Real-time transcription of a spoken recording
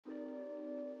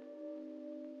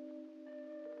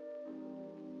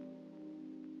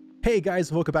Hey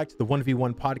guys, welcome back to the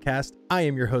 1v1 podcast. I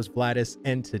am your host Vlhadus,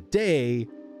 and today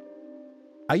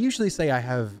I usually say I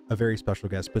have a very special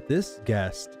guest, but this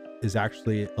guest is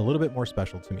actually a little bit more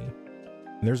special to me.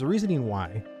 And there's a reasoning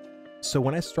why. So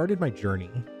when I started my journey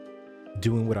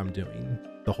doing what I'm doing,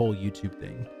 the whole YouTube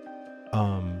thing,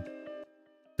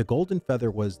 the Golden Feather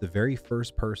was the very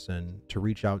first person to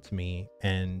reach out to me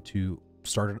and to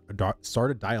start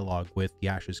a dialogue with the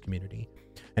Ashes community.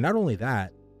 And not only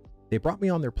that, they brought me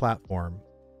on their platform,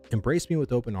 embraced me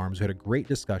with open arms. We had a great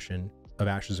discussion of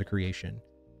Ashes of Creation.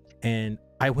 And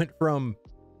I went from,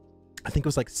 I think it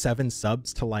was like 7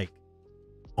 subs to like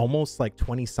almost like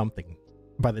 20 something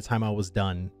by the time I was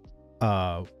done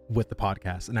with the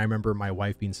podcast. And I remember my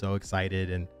wife being so excited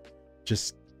and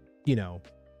just, you know,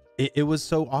 it was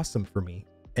so awesome for me.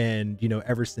 And, you know,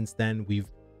 ever since then, we've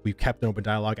kept an open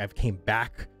dialogue. I've came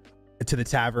back to the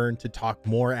tavern to talk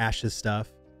more Ashes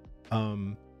stuff.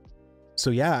 So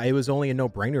yeah, it was only a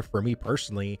no-brainer for me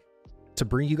personally to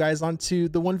bring you guys onto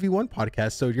the 1v1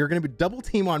 podcast. So you're going to be double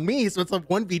team on me. So it's a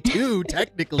 1v2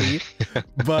 technically,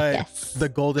 but yes. The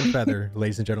Golden Feather,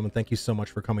 ladies and gentlemen, thank you so much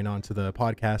for coming on to the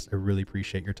podcast. I really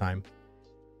appreciate your time.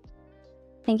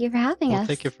 Thank you for having us.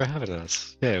 Thank you for having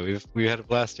us. Yeah, we had a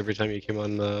blast every time you came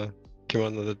on the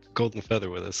Golden Feather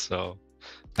with us. So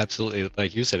absolutely,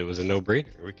 like you said, it was a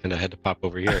no-brainer. We kind of had to pop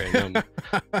over here. And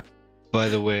by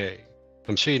the way,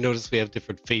 I'm sure you noticed we have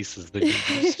different faces than you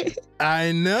used to.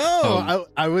 I know.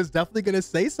 I was definitely going to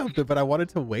say something, but I wanted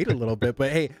to wait a little bit.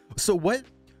 But hey, so what?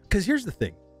 Because here's the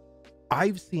thing.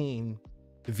 I've seen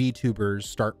VTubers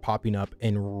start popping up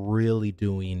and really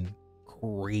doing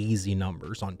crazy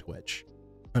numbers on Twitch.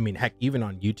 I mean, heck, even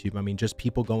on YouTube. I mean, just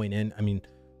people going in. I mean,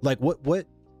 like, what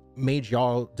made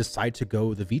y'all decide to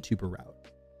go the VTuber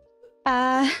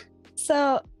route?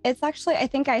 So it's actually, I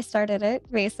think I started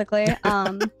it basically.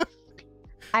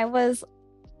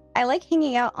 I like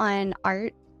hanging out on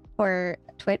art for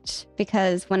Twitch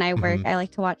because when I work, I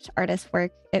like to watch artists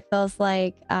work. It feels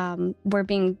like we're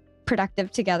being productive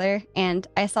together. And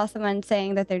I saw someone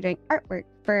saying that they're doing artwork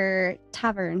for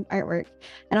tavern artwork.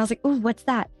 And I was like, oh, what's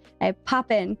that? I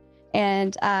pop in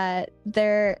and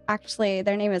their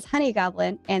name is Honey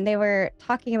Goblin. And they were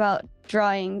talking about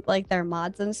drawing like their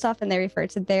mods and stuff. And they refer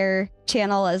to their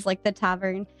channel as like the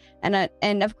tavern.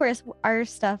 And of course, our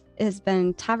stuff has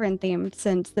been tavern themed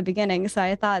since the beginning. So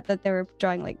I thought that they were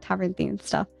drawing like tavern themed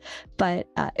stuff, but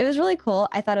it was really cool.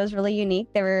 I thought it was really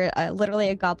unique. They were literally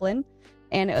a goblin,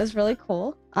 and it was really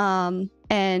cool.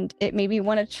 And it made me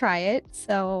want to try it.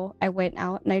 So I went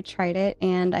out and I tried it,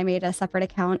 and I made a separate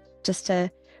account just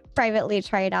to privately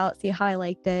try it out, see how I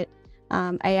liked it.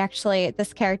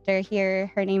 This character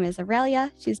here, her name is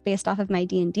Aurelia. She's based off of my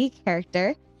D&D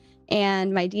character.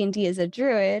 And my D&D is a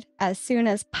druid. As soon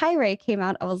as Pyrite came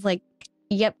out, I was like,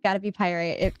 yep, gotta be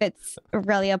Pyrite. It fits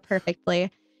Aurelia perfectly.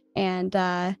 And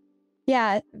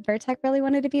yeah, Vertec really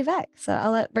wanted to be Vec. So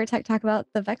I'll let Vertec talk about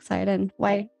the Vec side and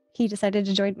why he decided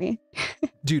to join me.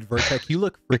 Dude, Vertec, you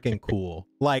look freaking cool.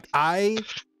 Like, I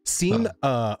seen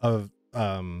oh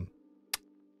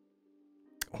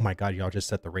my god, y'all just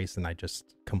set the race and I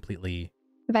just completely...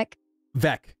 Vec.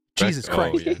 Jesus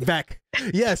Christ. Oh, yeah. Vec.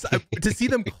 Yes, to see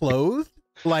them clothed,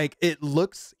 like it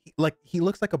looks like he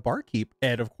looks like a barkeep,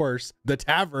 and of course the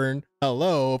tavern.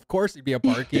 Hello, of course he'd be a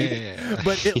barkeep. Yeah.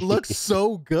 But it looks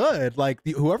so good. Like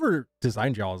whoever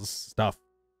designed y'all's stuff,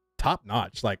 top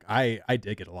notch. Like I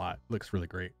dig it a lot. Looks really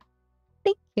great.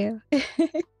 Thank you.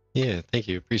 Yeah, thank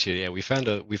you. Appreciate it. Yeah, we found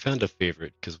a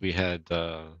favorite because we had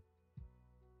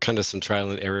kind of some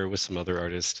trial and error with some other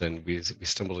artists, and we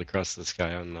stumbled across this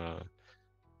guy on.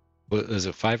 Was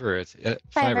it Fiverr?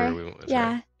 Fiverr we went with,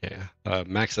 yeah. Right? Yeah.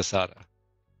 Max Asada.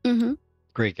 Mm-hmm.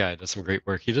 Great guy, does some great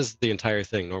work. He does the entire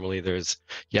thing. Normally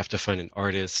you have to find an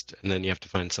artist, and then you have to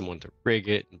find someone to rig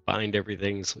it and bind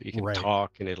everything so you can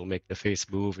talk and it'll make the face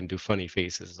move and do funny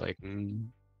faces like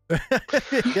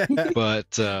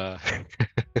But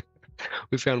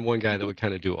we found one guy that would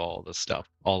kind of do all the stuff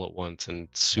all at once and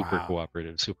super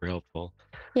cooperative, super helpful.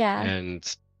 Yeah.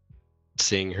 And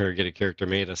seeing her get a character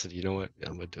made, I said, you know what?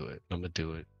 I'm gonna do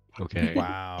it. Okay.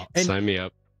 Wow. Sign me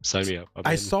up.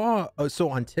 I saw so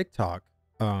on TikTok,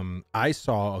 I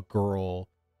saw a girl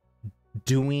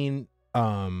doing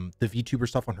the VTuber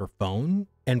stuff on her phone,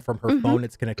 and from her phone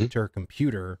it's connected to her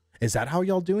computer. Is that how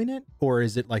y'all doing it, or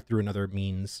is it like through another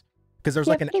means? Because there's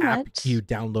like an app you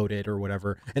download it or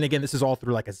whatever. And again, this is all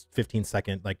through like a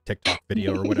 15-second like TikTok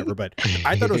video or whatever. But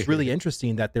I thought it was really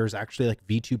interesting that there's actually like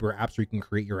VTuber apps where you can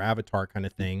create your avatar kind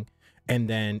of thing. And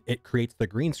then it creates the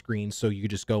green screen. So you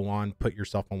just go on, put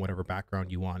yourself on whatever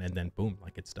background you want, and then boom,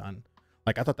 like it's done.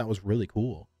 Like I thought that was really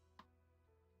cool.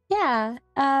 Yeah.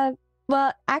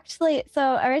 Well, actually,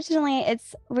 so originally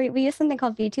we use something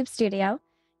called VTube Studio,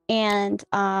 and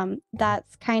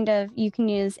that's kind of, you can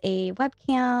use a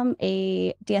webcam,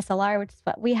 a DSLR, which is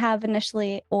what we have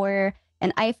initially, or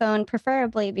an iPhone,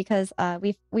 preferably, because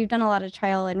we've done a lot of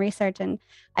trial and research, and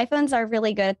iPhones are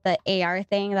really good at the AR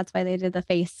thing. That's why they did the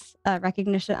face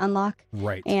recognition unlock,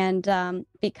 Right. and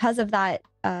because of that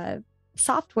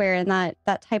software and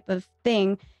that type of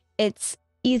thing, it's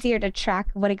easier to track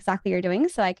what exactly you're doing,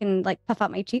 so I can like puff out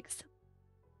my cheeks.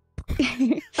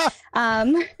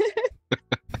 um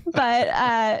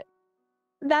but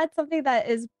that's something that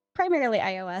is primarily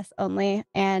iOS only,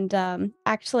 and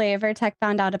actually Vertec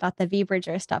found out about the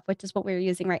V-Bridger stuff, which is what we're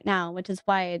using right now, which is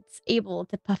why it's able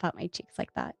to puff out my cheeks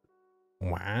like that.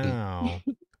 Wow.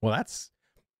 Well,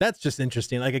 that's just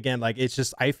interesting. Like, again, like, it's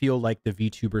just, I feel like the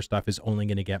VTuber stuff is only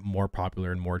going to get more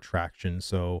popular and more traction.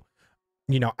 So,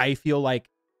 you know, I feel like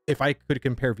if I could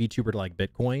compare VTuber to like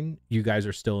Bitcoin, you guys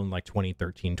are still in like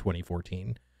 2013,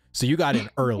 2014. So you got in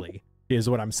early is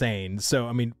what I'm saying. So,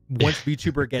 I mean, once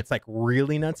VTuber gets like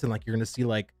really nuts and like you're going to see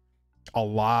like a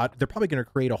lot, they're probably going to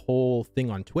create a whole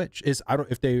thing on Twitch. I don't,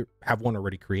 if they have one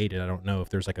already created, I don't know if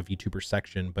there's like a VTuber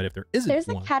section, but if there isn't, there's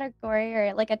one, a category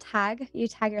or like a tag, you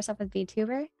tag yourself as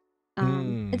VTuber.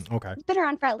 okay. It's been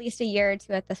around for at least a year or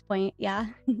two at this point. Yeah.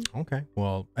 Okay.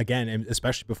 Well, again, and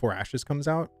especially before Ashes comes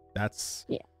out, that's,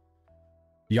 yeah,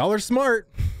 y'all are smart.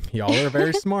 Y'all are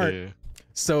very smart. Yeah.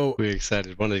 So We're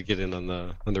excited. Wanted to get in on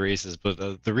the races,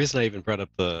 but the reason I even brought up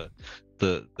the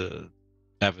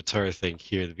avatar thing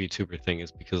here, the VTuber thing,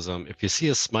 is because if you see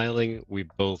us smiling, we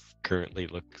both currently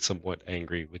look somewhat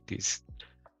angry with these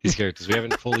characters. We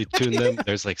haven't fully tuned them.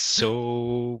 There's like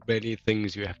so many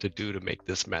things you have to do to make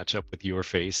this match up with your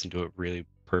face and do it really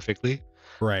perfectly.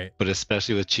 right. But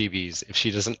especially with Chibi's, if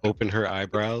she doesn't open her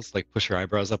eyebrows, like push her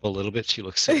eyebrows up a little bit, she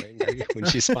looks so angry when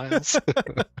she smiles.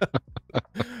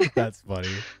 That's funny.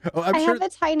 Oh, I have a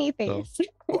tiny face.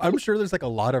 I'm sure there's like a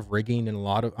lot of rigging and a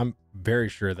lot of, I'm very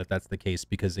sure that that's the case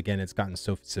because again, it's gotten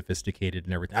so sophisticated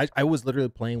and everything. I was literally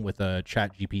playing with a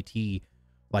chat GPT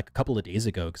like a couple of days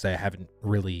ago because I haven't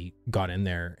really got in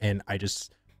there, and I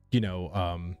just, you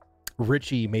know,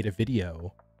 Richie made a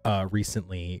video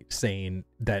recently saying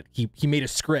that he made a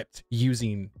script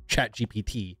using chat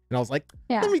GPT, and I was like,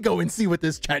 Yeah. let me go and see what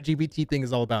this chat GPT thing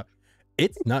is all about.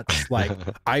 It's nuts. Like,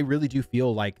 I really do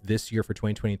feel like this year for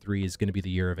 2023 is going to be the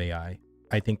year of AI.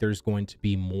 I think there's going to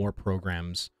be more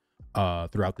programs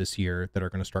throughout this year that are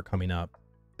going to start coming up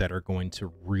that are going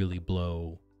to really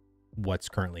blow what's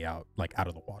currently out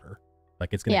of the water. Like,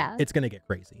 it's gonna get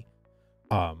crazy.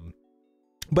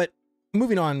 But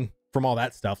moving on from all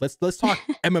that stuff, let's talk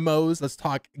MMOs, let's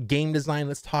talk game design,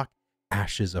 let's talk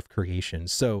Ashes of Creation.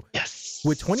 So Yes.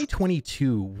 with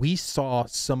 2022, we saw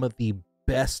some of the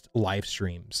best live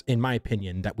streams, in my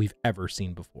opinion, that we've ever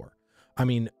seen before. I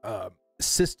mean,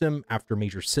 system after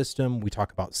major system. We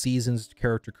talk about seasons,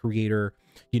 character creator.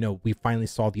 You know, we finally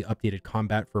saw the updated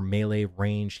combat for melee,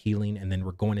 range, healing, and then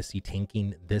we're going to see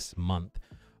tanking this month.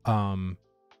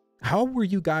 How were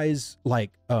you guys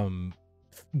like? How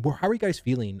are you guys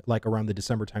feeling like around the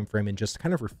December timeframe and just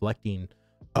kind of reflecting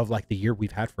of like the year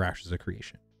we've had for Ashes of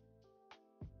Creation?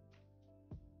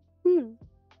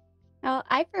 Well,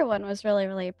 I for one was really,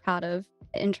 really proud of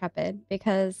Intrepid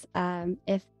because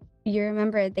if you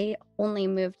remember, they only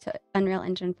moved to Unreal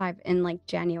Engine 5 in like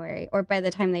January, or by the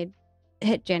time they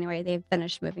hit January, they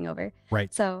finished moving over.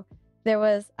 Right. So there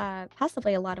was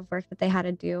possibly a lot of work that they had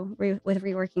to do with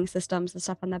reworking systems and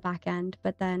stuff on the back end.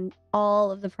 But then all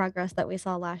of the progress that we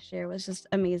saw last year was just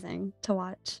amazing to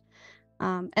watch.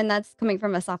 And that's coming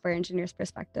from a software engineer's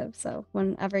perspective. So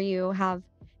whenever you have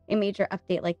a major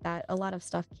update like that, a lot of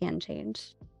stuff can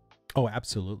change. Oh,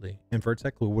 absolutely. And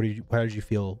Vertec, how did you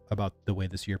feel about the way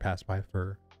this year passed by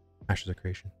for Ashes of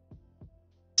Creation?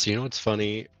 So you know what's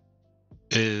funny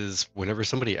is whenever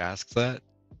somebody asks that,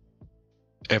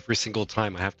 every single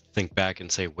time I have to think back and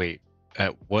say, wait,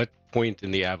 at what point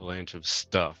in the avalanche of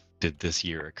stuff did this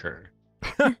year occur?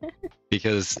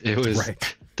 Because it was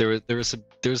right. there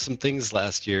was some things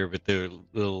last year, but there were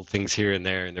little things here and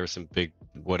there, and there were some big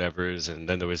whatevers, and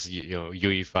then there was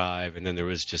UE5, and then there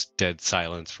was just dead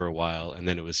silence for a while, and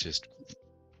then it was just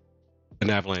an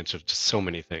avalanche of just so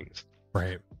many things.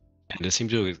 Right. And it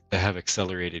seemed to have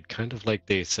accelerated kind of like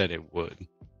they said it would.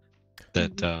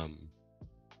 That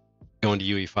going to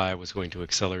UE5 was going to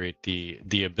accelerate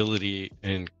the ability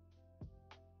and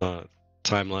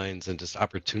timelines and just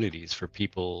opportunities for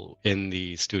people in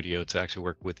the studio to actually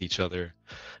work with each other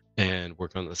and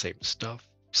work on the same stuff,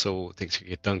 so things could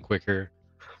get done quicker.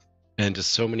 And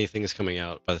just so many things coming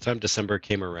out. By the time December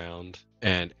came around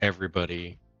and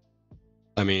everybody,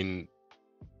 I mean,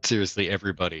 seriously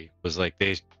everybody was like,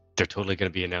 they're totally going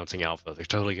to be announcing alpha. They're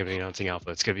totally going to be announcing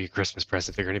alpha. It's going to be a Christmas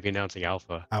present. They're going to be announcing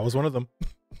alpha. I was one of them.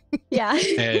 Yeah.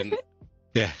 And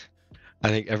yeah, I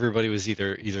think everybody was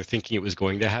either thinking it was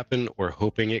going to happen or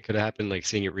hoping it could happen, like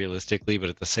seeing it realistically. But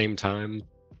at the same time,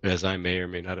 as I may or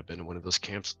may not have been in one of those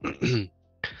camps,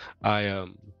 I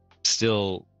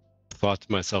still thought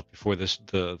to myself before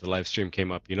the live stream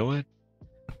came up, you know what?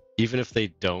 Even if they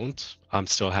don't, I'm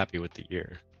still happy with the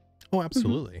year. Oh,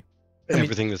 absolutely. I mean,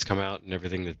 Everything that's come out and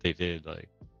everything that they did, like,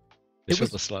 it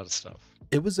showed us a lot of stuff.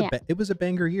 it was a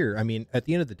banger year. I mean, at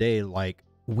the end of the day, like,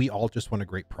 we all just want a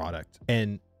great product,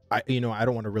 and I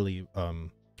don't want to really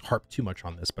harp too much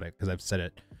on this, but because I've said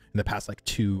it in the past like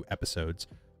 2 episodes,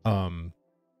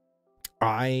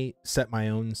 I set my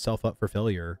own self up for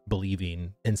failure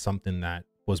believing in something that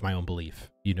was my own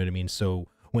belief. You know what I mean? So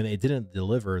when they didn't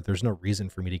deliver, there's no reason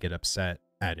for me to get upset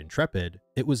at Intrepid.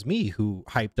 It was me who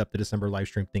hyped up the December live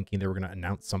stream thinking they were going to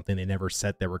announce something they never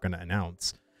said they were going to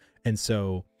announce. And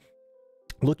so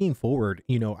looking forward,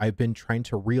 I've been trying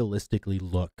to realistically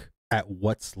look at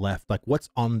what's left, like what's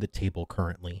on the table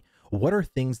currently. What are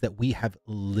things that we have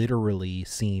literally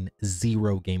seen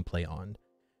 0 gameplay on?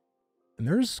 And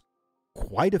there's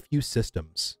quite a few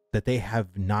systems that they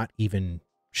have not even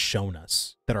shown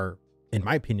us that are, in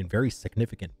my opinion, very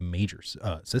significant major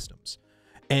systems.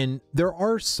 And there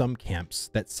are some camps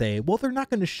that say, well, they're not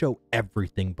going to show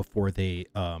everything before they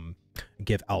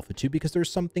give Alpha 2, because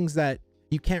there's some things that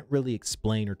you can't really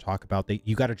explain or talk about.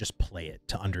 You got to just play it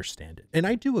to understand it. And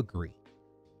I do agree.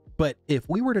 But if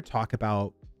we were to talk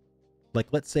about, like,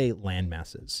 let's say land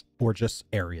masses or just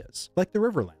areas like the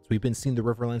Riverlands, we've been seeing the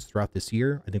Riverlands throughout this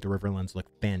year. I think the Riverlands look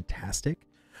fantastic.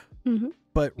 Mm-hmm.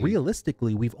 But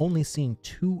realistically, we've only seen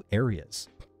 2 areas,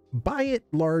 by and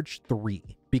large 3,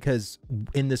 because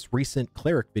in this recent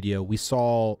Cleric video, we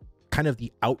saw kind of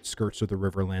the outskirts of the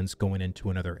Riverlands going into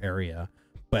another area,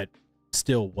 but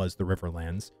still was the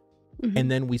Riverlands. Mm-hmm.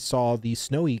 And then we saw the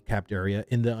snowy capped area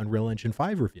in the Unreal Engine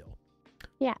 5 reveal.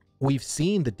 Yeah. We've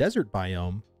seen the desert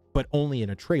biome, but only in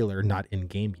a trailer, not in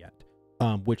game yet,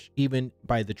 which even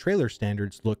by the trailer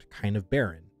standards looked kind of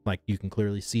barren. Like, you can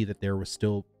clearly see that there was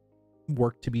still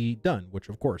work to be done, which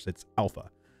of course it's alpha.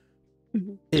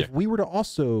 Mm-hmm. If we were to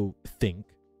also think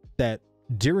that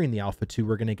during the alpha 2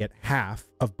 we're going to get half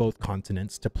of both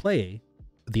continents to play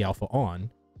the alpha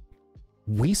on,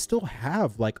 we still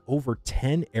have like over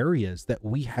 10 areas that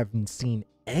we haven't seen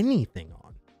anything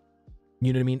on.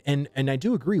 You know what I mean? And I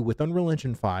do agree with Unreal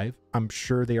Engine 5. I'm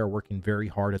sure they are working very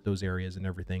hard at those areas and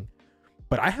everything.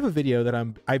 But I have a video that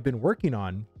I've been working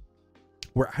on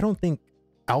where I don't think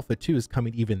Alpha 2 is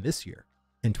coming even this year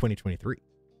in 2023.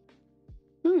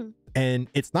 And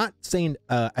it's not saying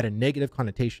at a negative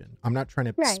connotation. I'm not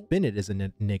trying to spin it as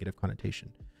a negative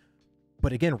connotation.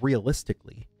 But again,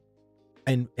 realistically,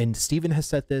 and Steven has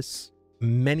said this,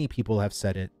 many people have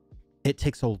said it, it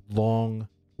takes a long,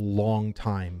 long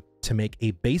time to make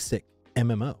a basic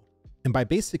MMO. And by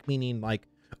basic meaning like,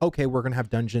 okay, we're going to have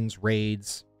dungeons,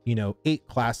 raids, 8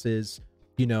 classes,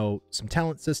 some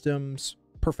talent systems,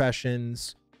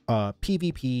 professions,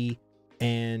 PvP,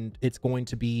 and it's going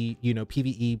to be,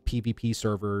 PvE, PvP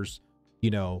servers,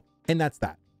 and that's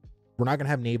that. We're not going to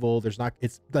have naval.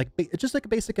 It's just like a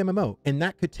basic MMO. And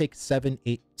that could take 7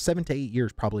 to 8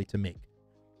 years probably to make.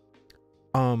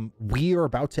 We are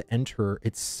about to enter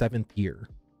its 7th year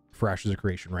for Ashes of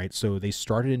Creation, right? So they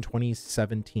started in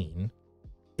 2017.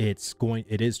 It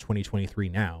is 2023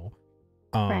 now.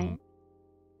 Right.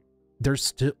 There's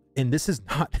still, and this is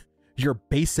not your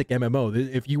basic MMO.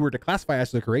 If you were to classify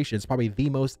Ashes of Creation, it's probably the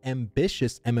most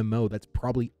ambitious MMO that's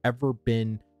probably ever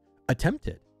been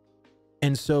attempted.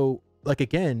 And so, like,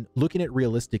 again, looking at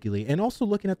realistically and also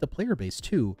looking at the player base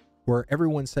too, where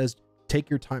everyone says, take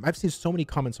your time. I've seen so many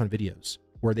comments on videos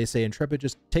where they say, Intrepid,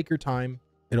 just take your time.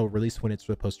 It'll release when it's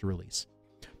supposed to release.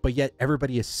 But yet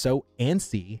everybody is so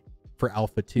antsy for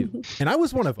Alpha 2. And I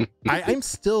was one of them. I'm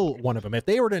still one of them. If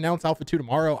they were to announce Alpha 2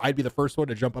 tomorrow, I'd be the first one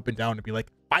to jump up and down and be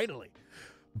like, finally.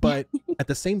 But at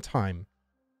the same time,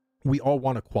 we all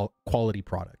want a quality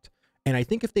product. And I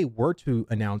think if they were to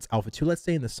announce Alpha 2, let's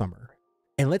say in the summer,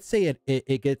 and let's say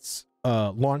it gets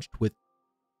launched with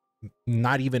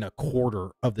not even a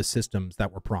quarter of the systems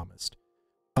that were promised,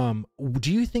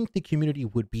 do you think the community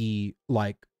would be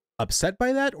like upset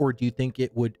by that, or do you think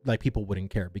it would, like, people wouldn't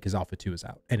care because Alpha 2 is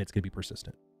out and it's going to be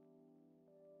persistent?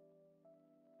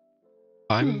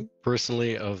 I'm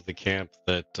personally of the camp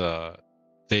that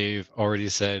they've already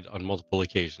said on multiple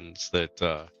occasions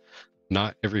that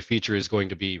not every feature is going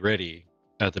to be ready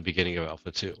at the beginning of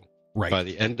Alpha 2. Right. By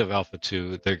the end of Alpha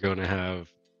 2, they're going to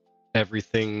have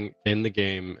everything in the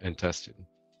game and tested.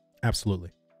 Absolutely.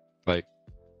 Like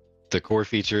the core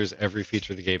features, every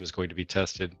feature of the game is going to be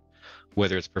tested.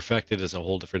 Whether it's perfected is a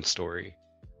whole different story.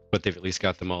 But they've at least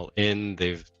got them all in.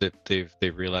 They've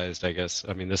realized, I guess.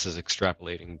 I mean, this is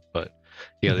extrapolating, but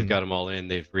yeah, they've got them all in.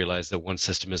 They've realized that one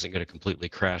system isn't going to completely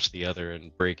crash the other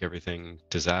and break everything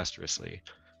disastrously.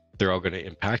 They're all going to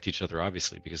impact each other,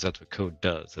 obviously, because that's what code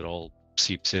does. It all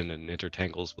seeps in and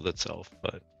intertangles with itself.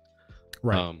 But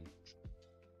Right.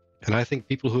 and I think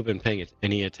people who've been paying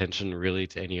any attention really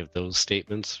to any of those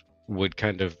statements would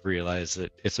kind of realize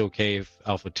that it's okay if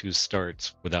Alpha 2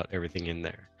 starts without everything in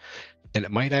there. And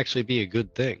it might actually be a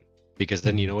good thing, because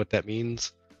then you know what that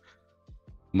means?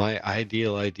 My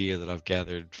ideal idea that I've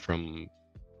gathered from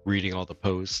reading all the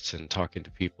posts and talking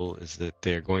to people is that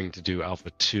they're going to do Alpha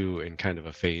 2 in kind of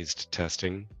a phased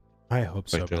testing. I hope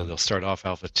so. Like they'll start off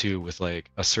Alpha 2 with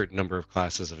like a certain number of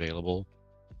classes available.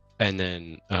 And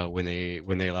then when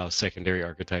they allow secondary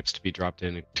archetypes to be dropped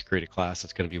in to create a class,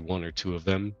 it's going to be one or two of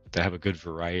them that have a good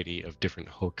variety of different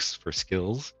hooks for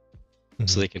skills.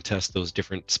 So they can test those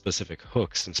different specific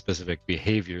hooks and specific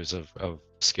behaviors of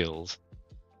skills.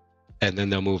 And then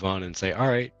they'll move on and say, all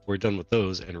right, we're done with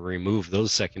those, and remove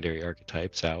those secondary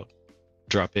archetypes out,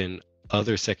 drop in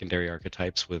other secondary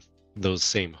archetypes with those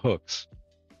same hooks,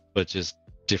 but just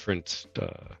different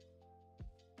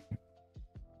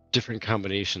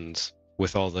combinations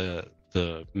with all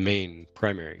the main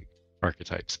primary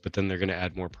archetypes. But then they're going to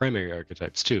add more primary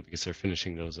archetypes too, because they're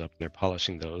finishing those up and they're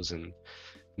polishing those, and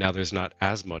now there's not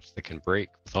as much that can break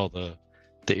with all the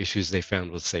issues they found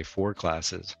with, say, 4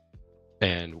 classes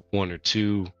and 1 or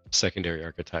 2 secondary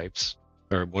archetypes,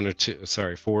 or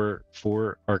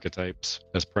 4 archetypes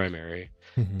as primary,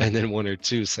 and then 1 or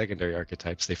 2 secondary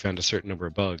archetypes. They found a certain number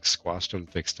of bugs, squashed them,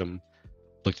 fixed them,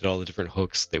 looked at all the different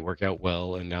hooks. They work out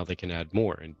well, and now they can add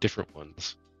more and different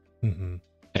ones.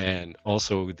 And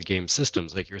also the game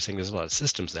systems, like you were saying, there's a lot of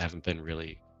systems that haven't been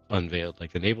really unveiled,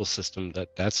 like the naval system.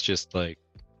 That's just like,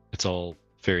 it's all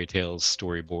fairy tales,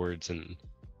 storyboards, and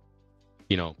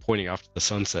pointing off to the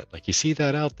sunset. Like, you see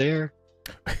that out there?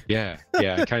 Yeah,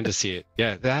 I kind of see it.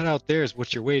 Yeah, that out there is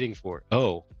what you're waiting for.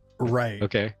 Oh, right.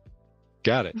 Okay,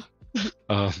 got it.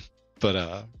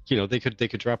 But they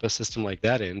could drop a system like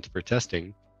that in for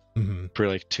testing for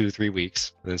like 2-3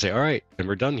 weeks, and then say, all right, then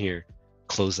we're done here.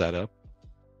 Close that up.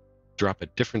 Drop a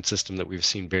different system that we've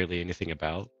seen barely anything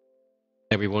about.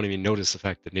 And we won't even notice the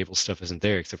fact that naval stuff isn't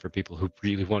there, except for people who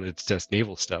really wanted to test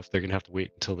naval stuff. They're going to have to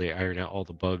wait until they iron out all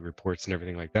the bug reports and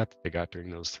everything like that they got during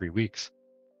those 3 weeks.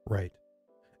 Right.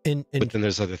 But then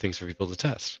there's other things for people to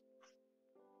test.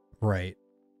 Right.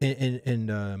 And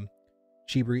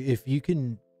Chibri, if you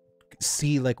can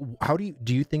see, like, how do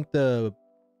you think the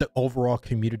overall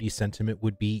community sentiment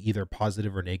would be either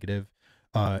positive or negative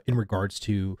in regards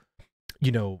to,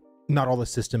 not all the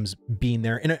systems being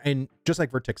there, and just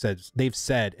like Vertex says, they've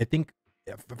said, I think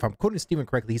if I'm quoting Steven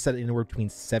correctly, he said anywhere between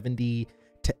 70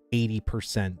 to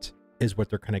 80% is what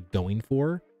they're kind of going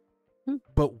for.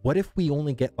 But what if we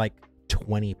only get like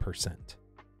 20%?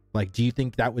 Like, do you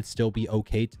think that would still be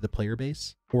okay to the player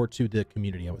base or to the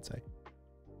community? I would say.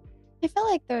 I feel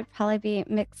like there would probably be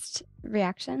mixed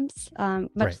reactions,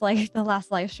 much like the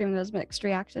last live stream, those mixed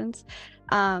reactions.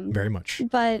 Very much.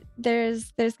 But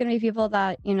there's going to be people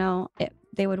that,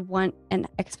 they would want and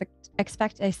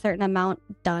expect a certain amount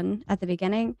done at the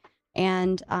beginning.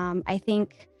 And I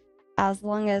think as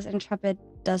long as Intrepid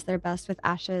does their best with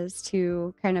Ashes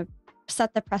to kind of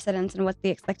set the precedence and what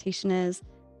the expectation is,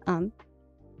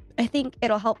 I think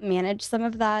it'll help manage some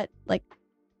of that, like,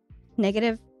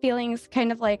 negative feelings,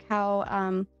 kind of like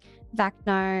how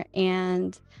Vaknar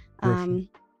and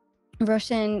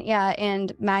Roshan,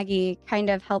 and Maggie kind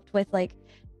of helped with like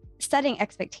setting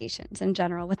expectations in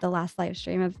general with the last live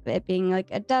stream of it being like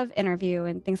a dev interview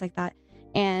and things like that.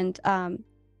 And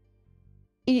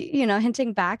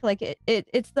hinting back, like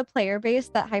it's the player base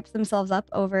that hypes themselves up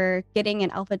over getting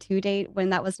an Alpha 2 date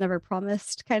when that was never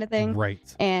promised, kind of thing.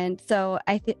 Right. And so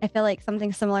I feel like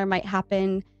something similar might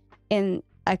happen in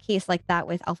a case like that,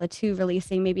 with Alpha 2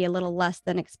 releasing maybe a little less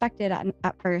than expected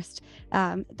at first.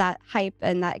 That hype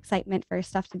and that excitement for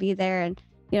stuff to be there, and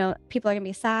people are gonna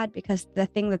be sad because the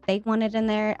thing that they wanted in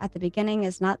there at the beginning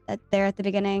is not there at the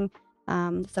beginning.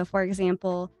 So for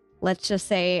example, let's just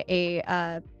say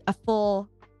a full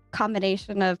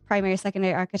combination of primary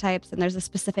secondary archetypes, and there's a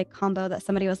specific combo that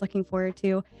somebody was looking forward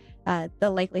to. The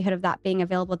likelihood of that being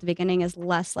available at the beginning is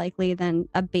less likely than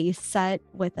a base set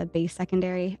with a base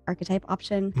secondary archetype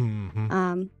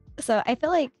option. So I feel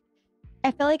like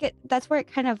that's where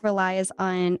it kind of relies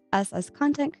on us as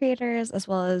content creators, as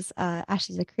well as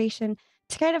Ashley's a creation,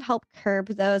 to kind of help curb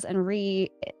those and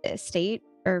restate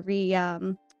or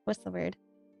what's the word?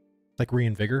 Like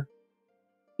reinvigor?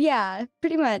 Yeah,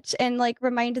 pretty much. And like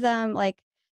remind them like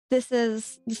this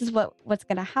is what's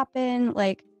gonna happen.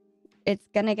 Like it's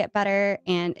gonna get better,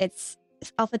 and it's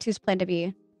Alpha 2's plan to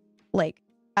be like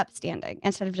upstanding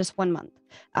instead of just 1 month.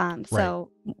 Right. So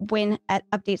when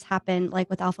updates happen, like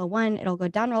with Alpha 1, it'll go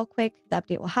down real quick. The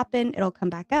update will happen. It'll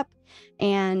come back up,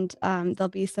 and there'll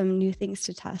be some new things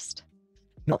to test.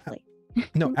 No, Hopefully.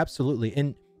 no, absolutely.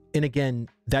 And again,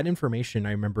 that information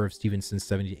I remember of Stevenson's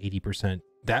 70 to 80%,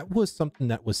 that was something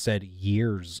that was said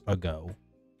years ago.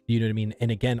 You know what I mean?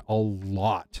 And again, a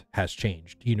lot has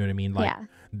changed. You know what I mean? Like Yeah.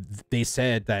 they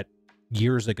said that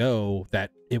years ago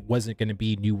that it wasn't going to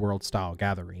be New World style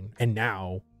gathering, and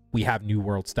now we have New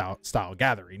World style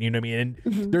gathering. You know what I mean? And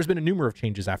Mhm. there's been a number of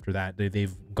changes after that.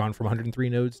 They've gone from 103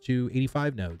 nodes to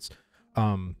 85 nodes.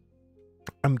 I'm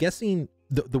guessing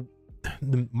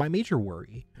my major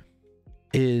worry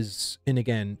is, and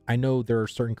again, I know there are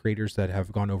certain creators that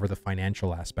have gone over the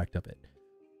financial aspect of it,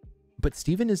 but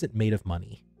Steven isn't made of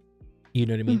money. You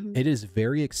know what I mean? Mhm. It is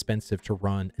very expensive to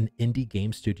run an indie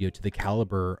game studio to the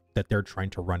caliber that they're trying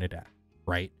to run it at,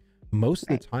 right? Most of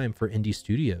Right. the time for indie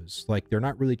studios, like they're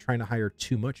not really trying to hire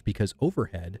too much because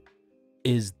overhead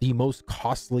is the most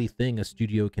costly thing a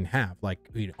studio can have. Like,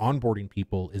 you know, onboarding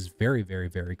people is very, very,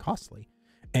 very costly.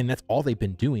 And that's all they've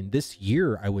been doing this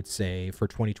year. I would say for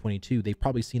 2022, they've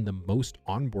probably seen the most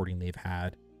onboarding they've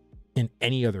had in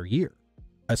any other year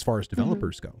as far as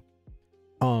developers go.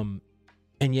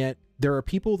 And yet there are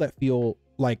people that feel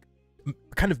like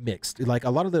kind of mixed. Like a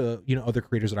lot of the, you know, other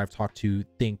creators that I've talked to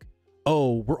think,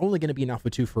 oh, we're only going to be in Alpha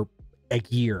 2 for a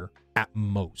year at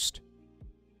most.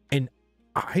 And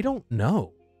I don't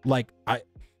know. Like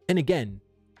and again,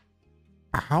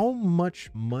 how much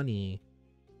money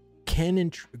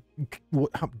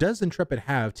does Intrepid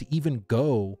have to even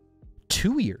go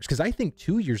 2 years? Because I think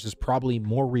 2 years is probably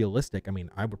more realistic. I mean,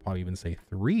 I would probably even say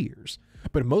 3 years.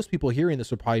 But most people hearing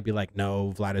this would probably be like,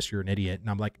 no, Vlhadus, you're an idiot. And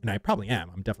I'm like, and I probably am.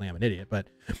 I'm definitely am an idiot. But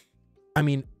I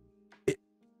mean,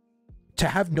 to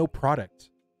have no product,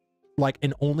 like,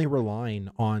 and only relying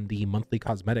on the monthly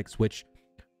cosmetics, which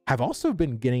have also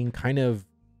been getting kind of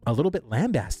a little bit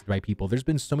lambasted by people. There's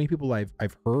been so many people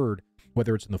I've heard,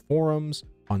 whether it's in the forums,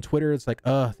 on Twitter, it's like,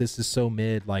 this is so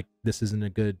mid, like this isn't a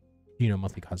good, you know,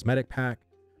 monthly cosmetic pack.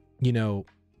 You know,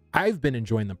 I've been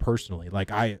enjoying them personally.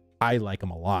 Like I like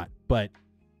them a lot, but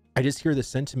I just hear the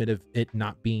sentiment of it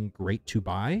not being great to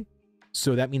buy.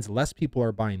 So that means less people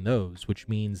are buying those, which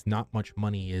means not much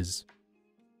money is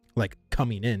like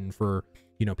coming in for,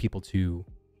 you know, people to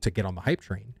get on the hype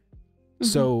train. Mhm.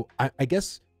 So I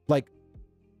guess, like,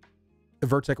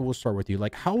 Vertek, we'll start with you.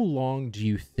 Like, how long do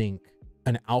you think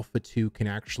an Alpha 2 can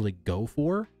actually go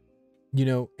for? You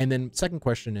know, and then second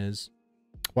question is,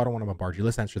 well, I don't want to bombard you.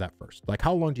 Let's answer that first. Like,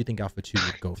 how long do you think Alpha 2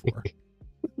 would go for?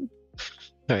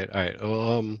 All right.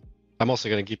 Well, I'm also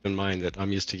going to keep in mind that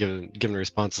I'm used to giving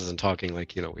responses and talking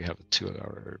like, you know, we have a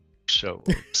 2-hour show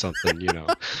or something, you know.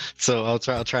 So I'll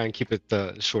try and keep it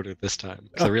shorter this time.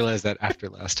 'Cause I realized that after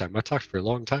last time I talked for a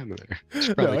long time there.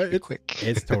 Should probably keep it quick.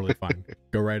 It's totally fine.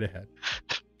 Go right ahead.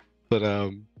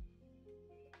 But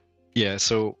yeah.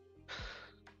 So,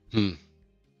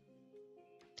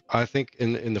 I think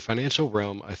in the financial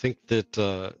realm, I think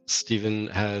that Steven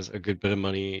has a good bit of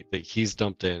money that he's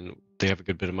dumped in. They have a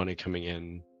good bit of money coming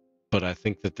in, but I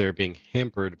think that they're being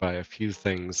hampered by a few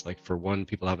things. Like, for one,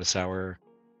 people have a sour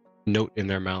note in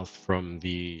their mouth from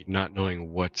the not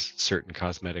knowing what certain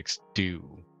cosmetics do,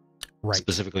 Right.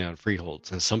 specifically on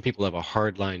freeholds. And some people have a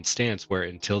hardline stance where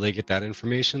until they get that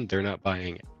information, they're not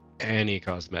buying any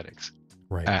cosmetics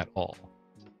Right. at all.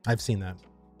 I've seen that.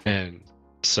 And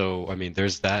so, I mean,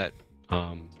 there's that.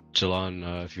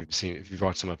 Jalon, if you've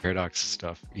watched some of Paradox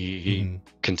stuff, he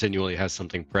continually has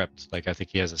something prepped. Like, I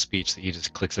think he has a speech that he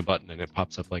just clicks a button and it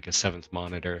pops up like a 7th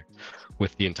monitor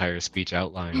with the entire speech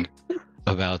outlined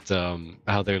about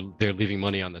how they're leaving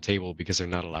money on the table because they're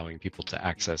not allowing people to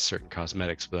access certain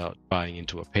cosmetics without buying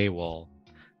into a paywall,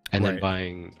 and then Right.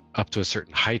 buying up to a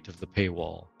certain height of the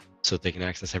paywall so that they can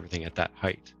access everything at that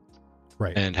height.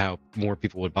 Right. And how more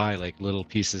people would buy like little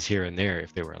pieces here and there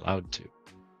if they were allowed to.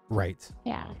 Right.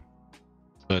 Yeah.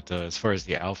 But as far as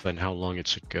the alpha and how long it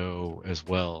should go as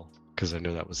well, because I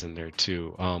know that was in there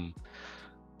too.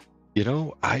 You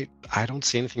know, I don't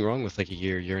see anything wrong with like a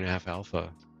year and a half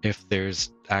alpha if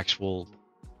there's actual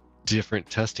different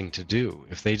testing to do.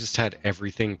 If they just had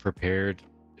everything prepared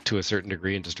to a certain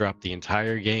degree and just dropped the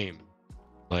entire game,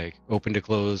 like open to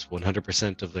close,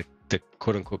 100% of the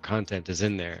quote unquote content is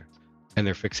in there, and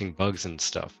they're fixing bugs and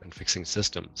stuff and fixing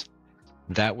systems,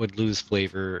 that would lose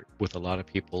flavor with a lot of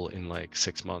people in like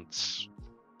 6 months,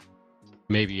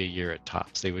 maybe a year at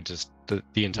tops. They would just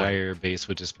the entire base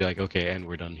would just be like, okay, and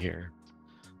we're done here.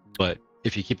 But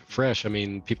if you keep it fresh, I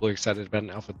mean, people are excited about an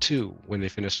alpha 2 when they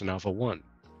finished an alpha 1.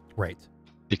 Right.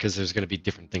 Because there's going to be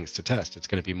different things to test. It's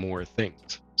going to be more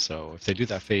things. So if they do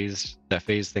that phase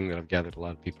thing that I've gathered a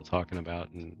lot of people talking about,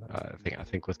 and I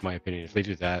think with my opinion, if they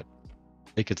do that,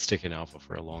 they could stick in alpha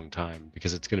for a long time,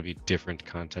 because it's going to be different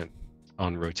content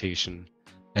on rotation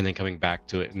and then coming back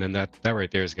to it. And then that right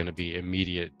there is going to be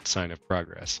immediate sign of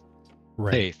progress.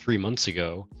 Right. Hey, 3 months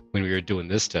ago when we were doing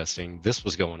this testing, this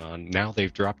was going on. Now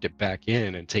they've dropped it back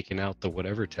in and taken out the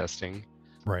whatever testing.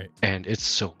 Right. And it's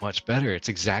so much better. It's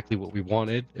exactly what we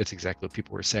wanted. It's exactly what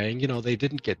people were saying. You know, they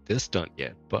didn't get this done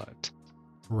yet, but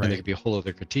Right. and there could be a whole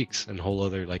other critiques and whole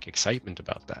other like excitement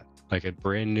about that, like a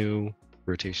brand new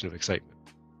rotation of excitement.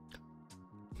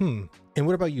 And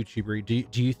what about you, Chibri?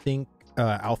 Do you think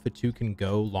Alpha 2 can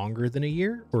go longer than a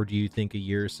year, or do you think a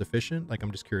year is sufficient? Like,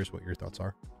 I'm just curious what your thoughts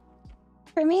are.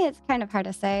 For me, it's kind of hard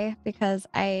to say, because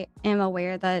I am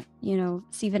aware that, you know,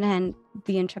 Steven and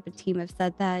the Intrepid team have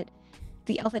said that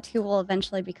the Alpha 2 will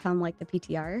eventually become like the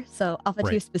PTR. So Alpha 2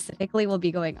 Right. specifically will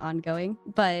be going ongoing.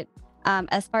 But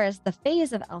as far as the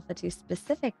phase of Alpha 2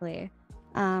 specifically,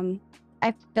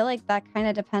 I feel like that kind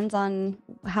of depends on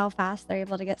how fast they're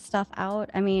able to get stuff out.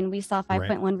 I mean, we saw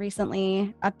 5.1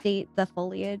 recently update the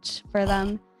foliage for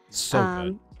them. So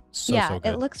good. So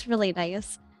good. It looks really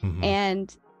nice. Mhm.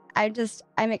 And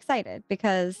I'm excited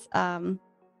because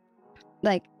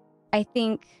like, I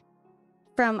think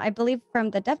I believe from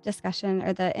the dev discussion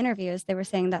or the interviews, they were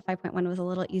saying that 5.1 was a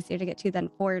little easier to get to than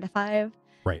 4 to 5.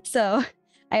 Right. So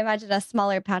I imagine a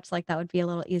smaller patch like that would be a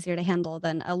little easier to handle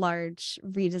than a large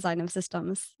redesign of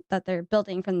systems that they're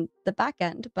building from the back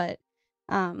end. But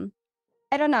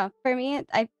I don't know. For me,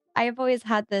 I've always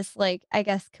had this, like, I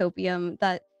guess, copium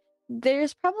that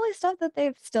there's probably stuff that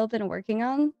they've still been working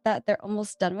on that they're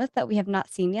almost done with that we have not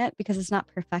seen yet, because it's not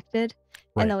perfected.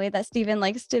 Right. And the way that Steven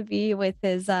likes to be with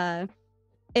his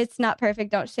it's not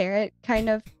perfect, don't share it kind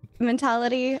of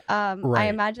mentality. I Right.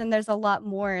 imagine there's a lot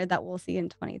more that we'll see in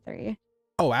 23.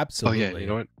 Oh, absolutely. Oh yeah, you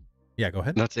know what? Yeah, go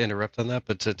ahead. Not to interrupt on that,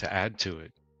 but to add to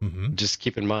it, Mm-hmm. just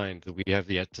keep in mind that we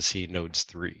have yet to see nodes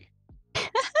 3.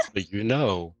 But you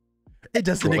know, It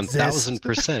doesn't exist.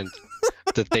 1000%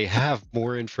 that they have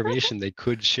more information they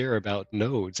could share about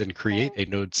nodes and create a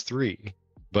nodes 3.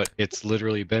 But it's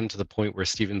literally been to the point where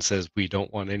Steven says we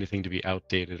don't want anything to be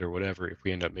outdated or whatever if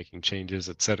we end up making changes,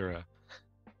 etc.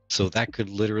 So that could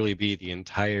literally be the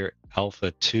entire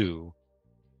Alpha 2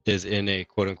 is in a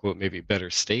quote unquote maybe better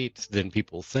state than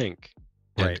people think,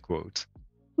 end Right. quote.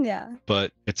 Yeah.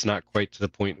 But it's not quite to the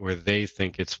point where they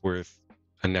think it's worth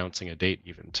announcing a date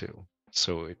even to.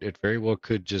 So it very well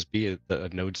could just be a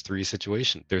Nodes 3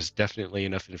 situation. There's definitely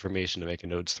enough information to make a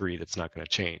Nodes 3 that's not going to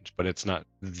change, but it's not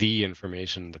the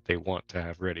information that they want to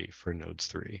have ready for Nodes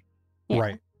 3. Yeah.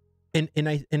 Right. And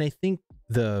I think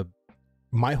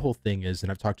my whole thing is,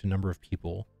 and I've talked to a number of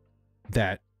people,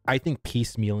 that I think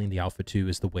piecemealing the Alpha 2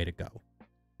 is the way to go.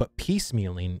 But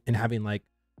piecemealing and having like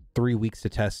 3 weeks to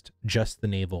test just the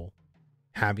naval,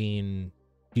 having,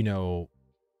 you know,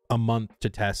 a month to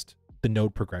test the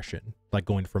node progression, like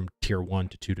going from tier 1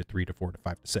 to 2 to 3 to 4 to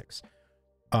 5 to 6.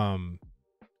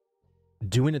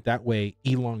 Doing it that way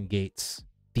elongates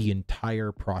the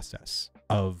entire process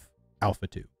of Alpha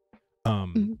 2.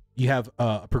 You have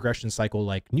a progression cycle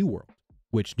like New World,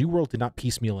 which New World did not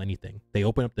piecemeal anything. They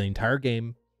opened up the entire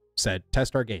game, said,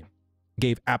 test our game,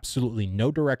 gave absolutely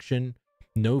no direction,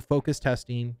 no focus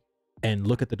testing, and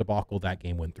look at the debacle that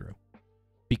game went through.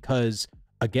 Because,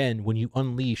 again, when you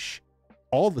unleash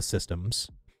all the systems,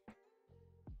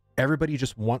 everybody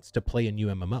just wants to play a new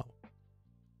MMO.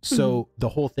 So the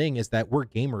whole thing is that we're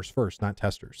gamers first, not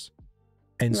testers.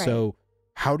 And so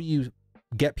how do you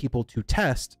get people to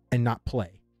test and not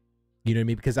play? You know what I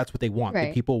mean? Because that's what they want. Right.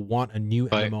 The people want a new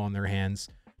MMO on their hands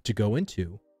to go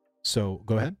into. So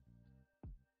go ahead.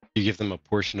 You give them a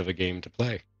portion of a game to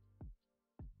play.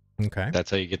 Okay.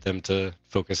 That's how you get them to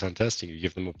focus on testing. You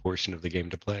give them a portion of the game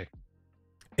to play.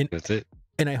 And that's it.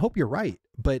 And I hope you're right,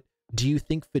 but do you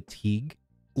think fatigue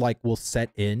like will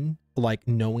set in, like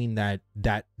knowing that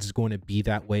is going to be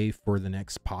that way for the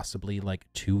next possibly like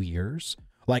 2 years?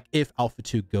 Like if Alpha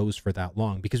 2 goes for that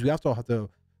long, because we also have to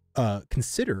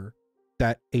consider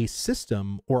that a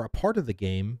system or a part of the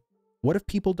game, what if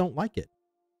people don't like it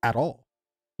at all?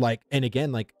 Like, and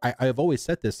again, like I've always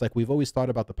said this, like we've always thought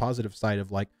about the positive side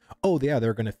of like, oh yeah,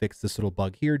 they're going to fix this little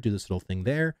bug here, do this little thing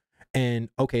there. And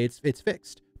okay, it's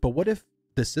fixed. But what if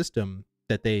the system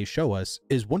that they show us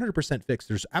is 100% fixed?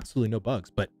 There's absolutely no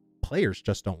bugs, but players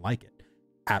just don't like it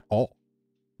at all.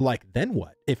 Like, then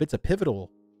what? If it's a pivotal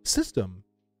system,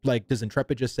 Like, does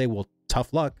Intrepid just say, well,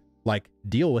 tough luck, like,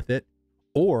 deal with it?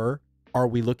 Or are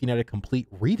we looking at a complete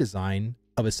redesign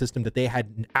of a system that they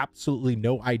had absolutely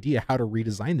no idea how to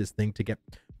redesign this thing to get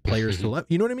players to love?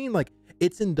 You know what I mean? Like,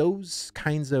 it's in those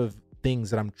kinds of things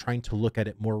that I'm trying to look at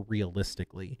it more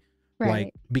realistically. Right.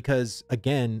 Like, because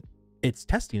again, it's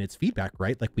testing, it's feedback,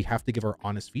 right? Like, we have to give our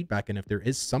honest feedback. And if there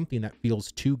is something that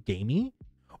feels too gamey,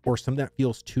 or something that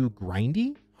feels too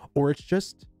grindy, or it's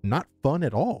just not fun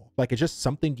at all, like it's just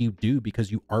something you do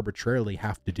because you arbitrarily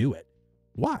have to do it,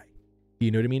 why?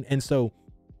 You know what I mean? And so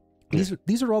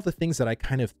these are all the things that I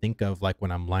kind of think of, like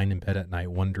when I'm lying in bed at night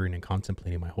wondering and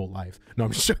contemplating my whole life. No,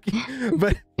 I'm just joking.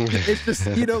 But it's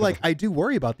just, you know, like I do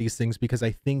worry about these things because I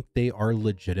think they are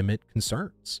legitimate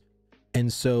concerns.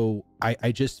 And so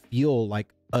I just feel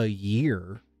like a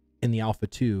year in the Alpha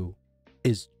 2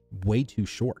 is way too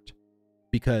short,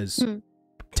 because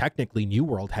technically New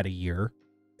World had a year,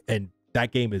 and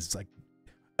that game is like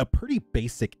a pretty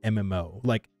basic MMO,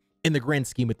 like in the grand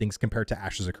scheme of things compared to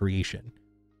Ashes of Creation.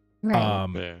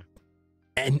 Right.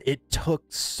 And it took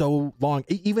so long,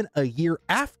 even a year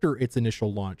after its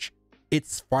initial launch,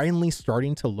 it's finally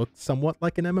starting to look somewhat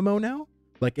like an MMO now.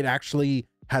 Like it actually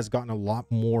has gotten a lot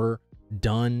more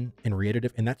done and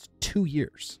reiterative, and that's 2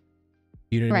 years.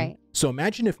 You know what I mean? So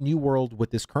imagine if New World,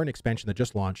 with this current expansion that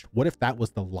just launched, what if that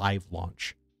was the live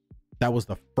launch? That was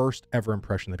the first ever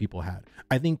impression that people had.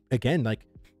 I think, again, like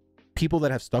people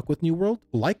that have stuck with New World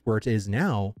like where it is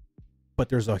now, but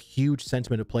there's a huge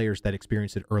sentiment of players that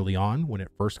experienced it early on when it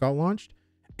first got launched,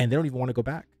 and they don't even want to go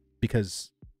back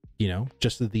because, you know,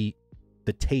 just the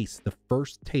taste, the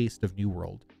first taste of New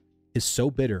World is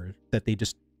so bitter that they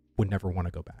just would never want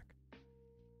to go back.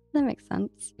 That makes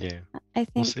sense. Yeah. I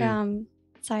think,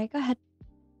 sorry, go ahead.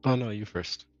 Oh no, you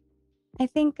first. I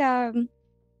think that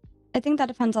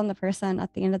depends on the person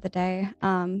at the end of the day.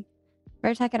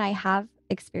 Vertec and I have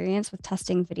experience with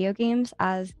testing video games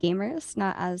as gamers,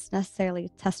 not as necessarily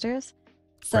testers.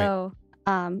 So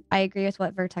I agree with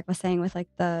what Vertec was saying with like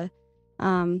the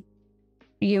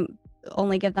you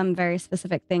only give them very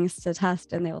specific things to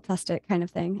test and they will test it kind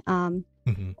of thing.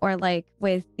 Or like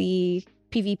with the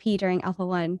PvP during Alpha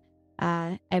 1,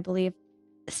 I believe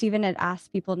Steven had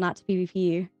asked people not to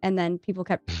PvP, and then people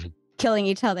kept killing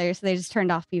each other, so they just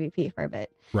turned off PvP for a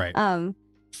bit. Right.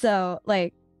 So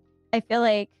like I feel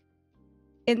like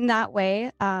in that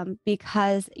way,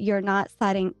 because you're not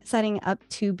setting up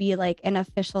to be like an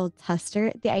official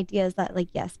tester, the idea is that like,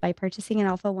 yes, by purchasing an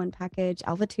Alpha 1 package,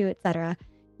 Alpha 2, etc.,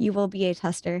 you will be a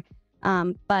tester.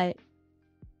 But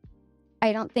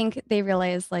I don't think they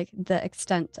realize like the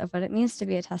extent of what it means to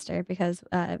be a tester, because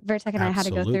Vertec and I had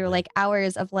to go through like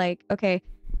hours of like, okay,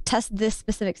 test this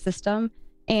specific system,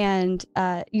 and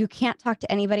you can't talk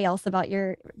to anybody else about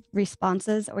your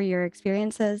responses or your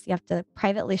experiences. You have to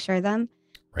privately share them.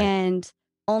 And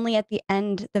only at the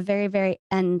end, the very, very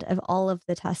end of all of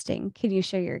the testing, can you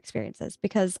share your experiences,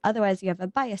 because otherwise you have a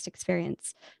biased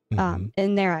experience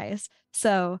in their eyes.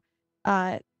 So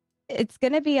it's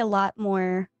going to be a lot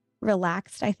more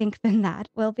relaxed, I think, than that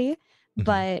will be.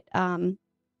 But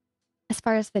as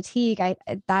far as fatigue,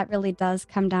 that really does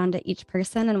come down to each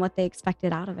person and what they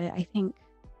expected out of it, I think.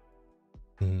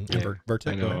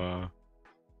 I know.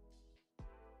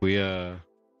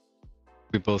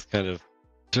 We both kind of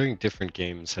during different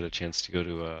games had a chance to go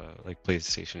to like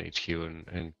PlayStation HQ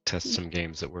and test some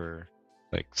games that were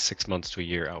like 6 months to a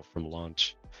year out from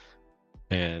launch.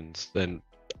 And then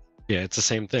it's the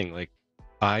same thing. Like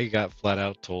I got flat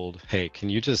out told, hey, can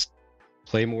you just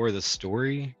play more of the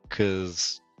story,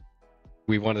 because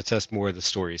we want to test more of the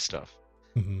story stuff.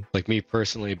 Like me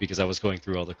personally, because I was going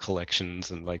through all the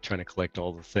collections and like trying to collect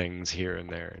all the things here and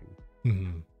there,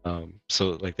 and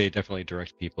so like they definitely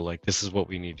direct people like, this is what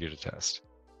we need you to test.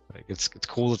 Like it's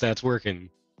cool that that's working.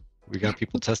 We got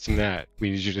people testing that.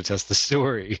 We need you to test the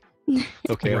story.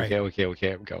 Okay,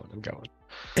 I'm going.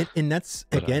 And that's,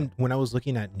 again, when I was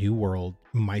looking at New World,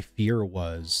 my fear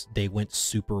was they went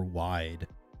super wide,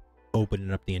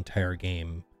 opening up the entire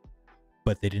game,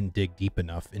 but they didn't dig deep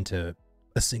enough into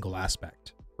a single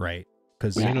aspect, right?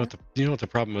 Because you know what the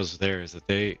problem was there is that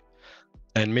they,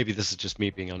 and maybe this is just me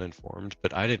being uninformed,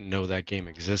 but I didn't know that game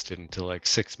existed until like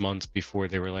 6 months before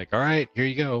they were like, all right, here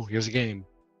you go, here's a game.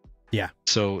 Yeah.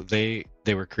 So they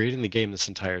were creating the game this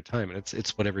entire time, and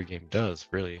it's what every game does,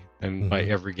 really. And by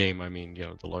every game, I mean, you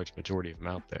know, the large majority of them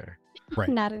out there. Right.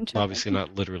 Not interesting. Obviously,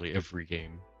 not literally every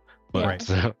game,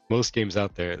 but most games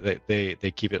out there,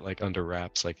 they keep it like under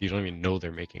wraps. Like you don't even know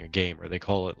they're making a game, or they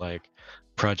call it like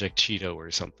Project Cheeto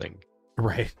or something.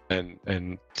 Right.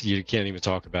 And you can't even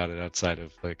talk about it outside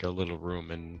of like a little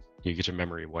room, and you get your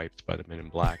memory wiped by the Men in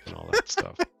Black and all that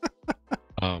stuff.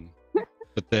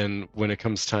 But then when it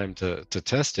comes time to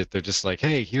test it, they're just like,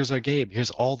 hey, here's our game,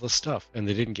 here's all the stuff. And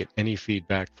they didn't get any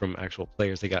feedback from actual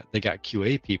players. They got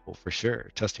QA people for sure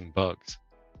testing bugs.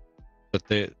 But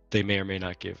they may or may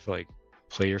not give like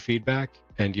player feedback.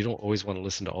 And you don't always want to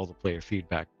listen to all the player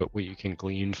feedback, but what you can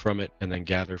glean from it and then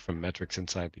gather from metrics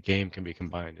inside the game can be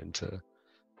combined into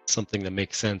something that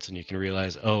makes sense, and you can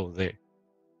realize, oh, they're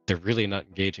really not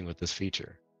engaging with this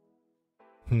feature.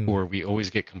 Or we always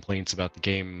get complaints about the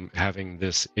game having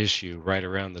this issue right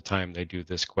around the time they do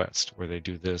this quest, or they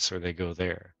do this, or they go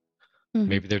there.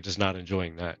 Maybe they're just not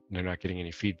enjoying that, and they're not getting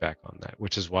any feedback on that,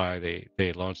 which is why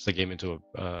they launched the game into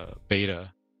a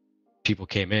beta. People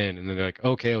came in, and then they're like,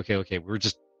 okay, we're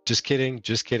just kidding.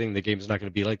 The game's not going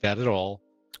to be like that at all.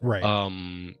 Right.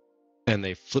 And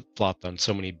they flip-flopped on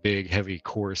so many big, heavy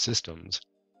core systems.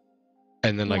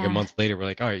 And then like a month later, we're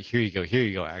like, all right, here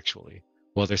you go, actually.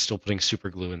 Well, they're still putting super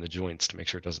glue in the joints to make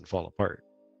sure it doesn't fall apart.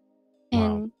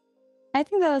 And I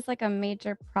think that was like a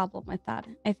major problem with that.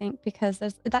 I think because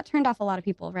that turned off a lot of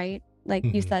people, right? Like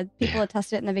you said, people had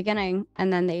tested it in the beginning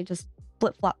and then they just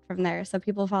flip-flopped from there. So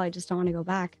people probably just don't want to go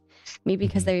back. Maybe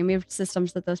because they removed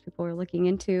systems that those people were looking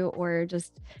into, or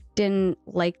just didn't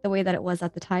like the way that it was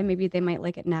at the time. Maybe they might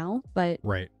like it now, but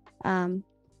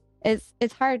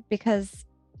it's hard because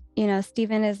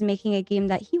Steven is making a game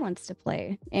that he wants to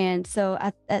play, and so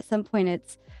at some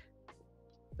point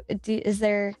is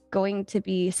there going to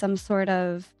be some sort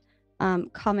of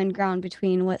common ground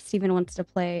between what Steven wants to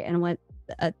play and what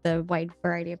the wide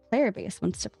variety of player base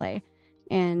wants to play?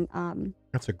 And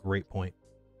that's a great point.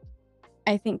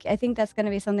 I think that's going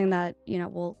to be something that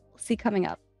we'll see coming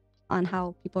up on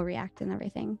how people react and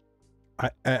everything.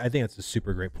 I think that's a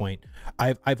super great point.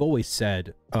 I've always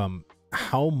said,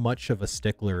 how much of a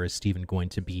stickler is Steven going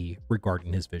to be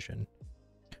regarding his vision?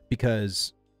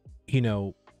 Because,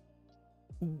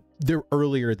 there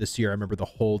earlier this year, I remember the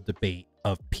whole debate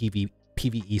of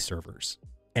PvE servers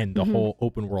and the whole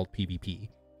open world PvP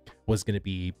was going to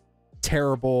be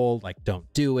terrible. Like, don't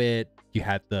do it. You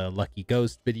had the Lucky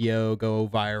Ghost video go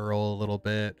viral a little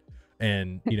bit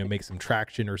and, make some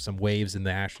traction or some waves in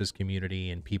the Ashes community,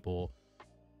 and people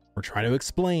were trying to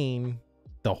explain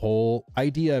the whole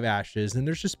idea of Ashes, and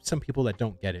there's just some people that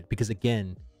don't get it because,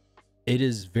 again, it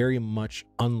is very much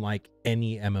unlike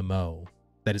any MMO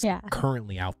that is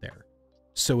currently out there.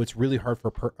 So it's really hard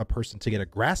for a person to get a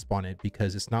grasp on it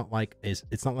because it's not like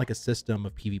a system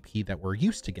of PvP that we're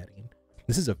used to getting.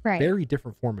 This is a very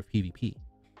different form of PvP.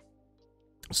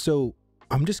 So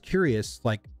I'm just curious,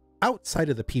 like, outside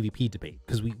of the PvP debate,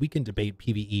 because we can debate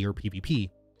PvE or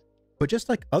PvP, but just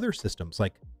like other systems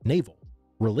like naval,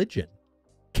 religion,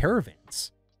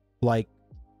 caravans, like,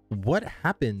 what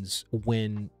happens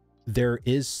when there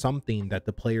is something that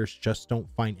the players just don't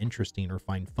find interesting or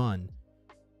find fun?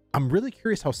 I'm really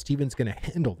curious how Steven's going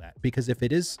to handle that, because if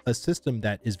it is a system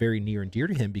that is very near and dear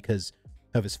to him because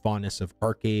of his fondness of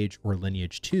ArcAge or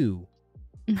Lineage 2,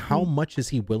 how much is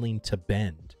he willing to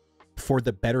bend for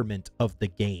the betterment of the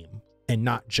game, and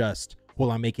not just, well,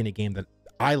 I'm making a game that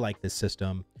I like this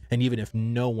system, and even if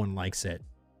no one likes it,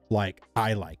 like,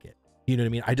 I like it. You know what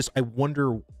I mean? I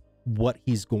wonder what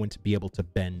he's going to be able to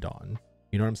bend on.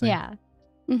 You know what I'm saying?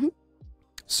 Yeah.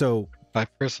 So I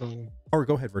personally, or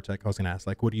go ahead, Vertec. I was gonna ask,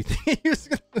 like, what do you think? You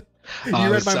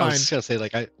read my mind. I was just gonna say,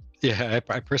 like,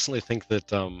 I personally think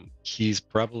that he's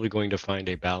probably going to find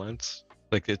a balance.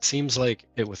 Like, it seems like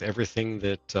with everything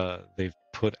that they've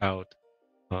put out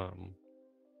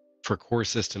for core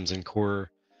systems and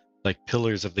core, like,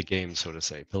 pillars of the game, so to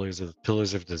say, pillars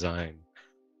of design.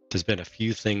 There's been a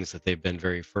few things that they've been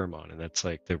very firm on, and that's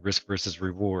like the risk versus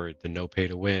reward, the no pay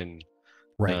to win,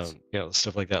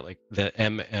 stuff like that. Like the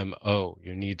MMO,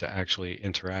 you need to actually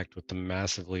interact with the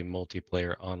massively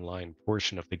multiplayer online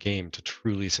portion of the game to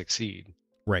truly succeed.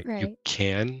 Right. You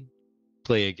can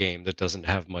play a game that doesn't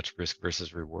have much risk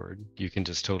versus reward. You can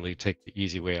just totally take the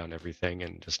easy way on everything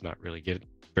and just not really get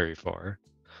very far.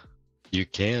 You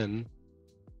can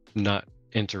not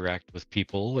interact with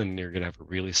people, and you're going to have a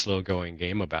really slow going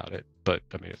game about it, but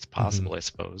I mean, it's possible, I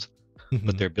suppose.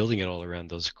 But they're building it all around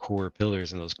those core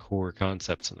pillars and those core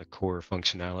concepts and the core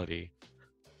functionality.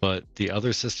 But the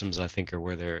other systems, I think, are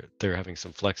where they're having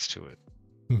some flex to it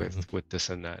with this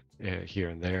and that here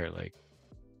and there. Like,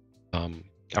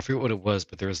 I forget what it was,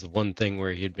 but there was the one thing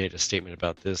where he had made a statement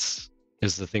about this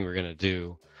is the thing we're going to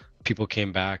do. People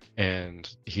came back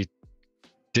and he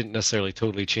didn't necessarily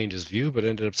totally change his view, but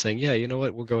ended up saying, yeah, you know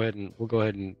what, we'll go ahead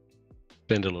and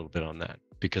bend a little bit on that,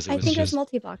 because it was just, it's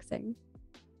multi-boxing.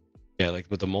 Yeah, like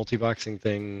with the multi-boxing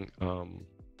thing,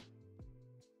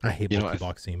 I hate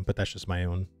multi-boxing, but that's just my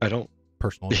own. I don't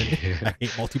personal opinion. Yeah. I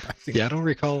hate multiboxing. Yeah, I don't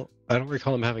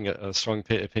recall him having a strong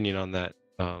opinion on that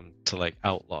to like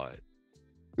outlaw it.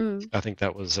 Mm. I think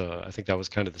that was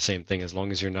kind of the same thing. As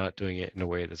long as you're not doing it in a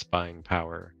way that's buying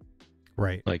power,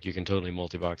 Right. like you can totally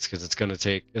multi-box, because it's going to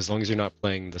take, as long as you're not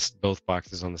playing both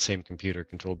boxes on the same computer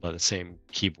controlled by the same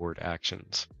keyboard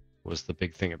actions, was the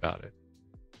big thing about it.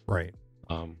 Right.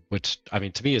 Which, I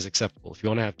mean, to me is acceptable. If you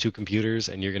want to have two computers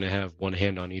and you're going to have one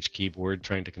hand on each keyboard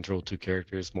trying to control two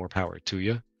characters, more power to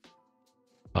you.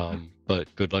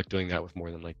 But good luck doing that with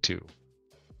more than like two.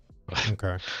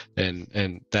 Okay.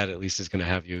 And that at least is going to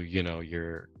have you,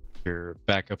 your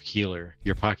backup healer,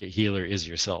 your pocket healer is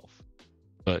yourself,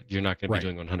 but you're not going to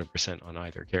be doing 100% on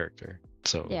either character.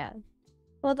 So yeah.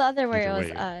 Well, the other way Either was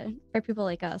way. for people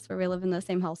like us, where we live in the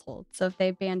same household. So if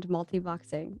they banned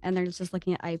multi-boxing and they're just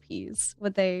looking at IPs,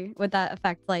 would that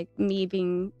affect like me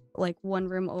being like one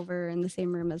room over in the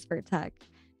same room as Vertec,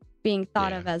 being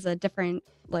thought of as a different,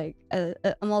 like a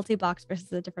multi-box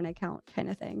versus a different account kind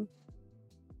of thing?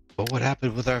 But what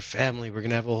happened with our family? We're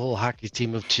gonna have a whole hockey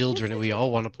team of children, and we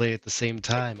all want to play at the same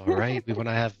time. All right, we want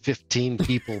to have 15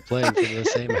 people playing from the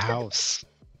same house.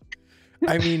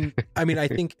 I mean, I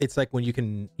think it's like when you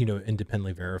can,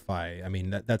 independently verify. I mean,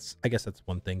 that's I guess that's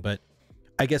one thing, but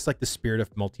I guess like the spirit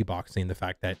of multi-boxing, the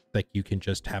fact that like you can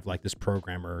just have like this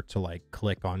programmer to like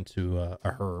click onto a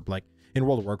herb, like in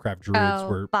World of Warcraft, druids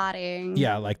were botting.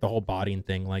 Yeah, like the whole botting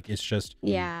thing, like it's just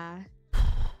Yeah.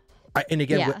 I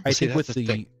think with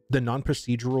the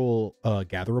non-procedural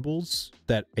gatherables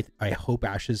that I hope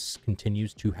Ashes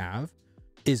continues to have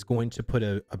is going to put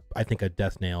I think a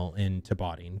death nail into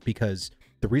botting, because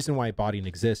the reason why botting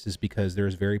exists is because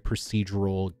there's very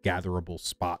procedural gatherable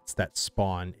spots that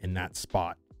spawn in that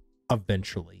spot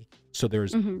eventually. So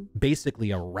there's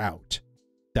basically a route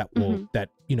that will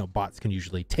bots can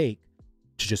usually take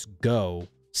to just go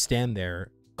stand there,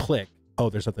 click, oh,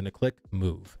 there's something to click,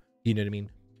 move. You know what I mean?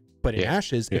 But in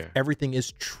Ashes, if everything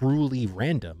is truly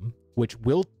random, which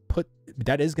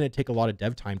that is going to take a lot of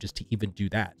dev time just to even do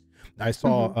that. I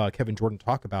saw Kevin Jordan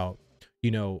talk about,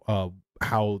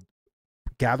 how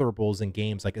gatherables in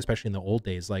games, like especially in the old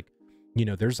days, like,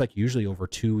 there's like usually over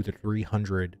 200 to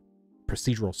 300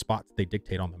 procedural spots they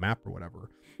dictate on the map or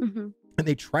whatever. And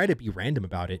they try to be random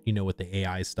about it, with the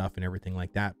AI stuff and everything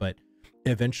like that. But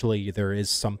eventually there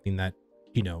is something that,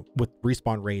 with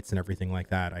respawn rates and everything like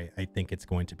that, I think it's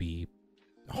going to be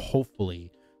hopefully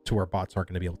to where bots aren't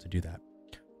going to be able to do that.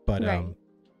 But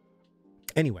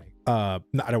anyway, I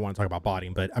don't want to talk about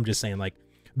botting, but I'm just saying, like,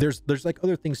 there's like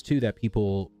other things too that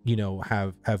people,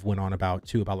 have went on about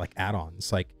too, about like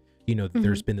add-ons. Like,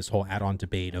 there's been this whole add-on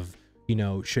debate of,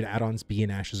 should add-ons be in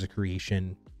Ashes of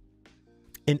Creation?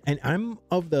 And I'm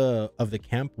of the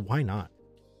camp, why not?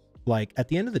 Like, at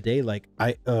the end of the day, like,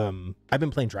 I've been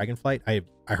playing Dragonflight.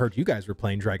 I heard you guys were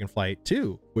playing Dragonflight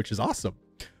too, which is awesome.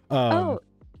 Go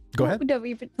ahead. No,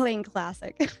 we've been playing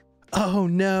Classic. Oh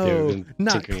no,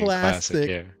 not Classic.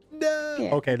 Yeah. No.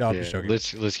 Yeah. Okay, no, I'm just joking.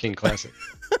 Lich King Classic.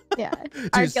 Yeah,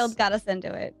 our guild got us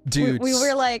into it. Dude, we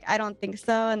were like, I don't think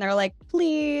so, and they're like,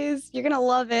 please, you're gonna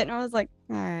love it. And I was like,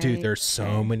 all right. Dude, there's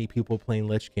so many people playing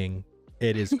Lich King.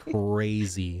 It is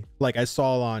crazy. Like, I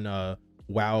saw on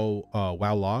WoW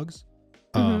logs,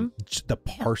 the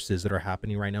parses that are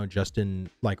happening right now just in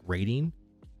like raiding,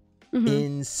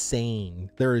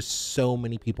 insane. There is so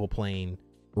many people playing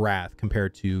Wrath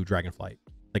compared to Dragonflight.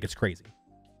 Like, it's crazy.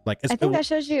 Like, I think that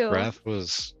shows you. Wrath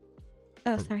was.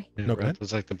 Oh, sorry. No, Wrath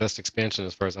was like the best expansion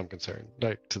as far as I'm concerned.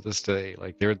 Like, to this day,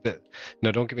 like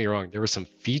now don't get me wrong, there were some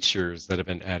features that have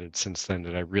been added since then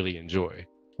that I really enjoy.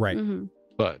 Right.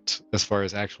 But as far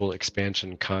as actual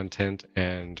expansion content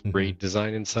and raid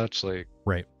design and such, like,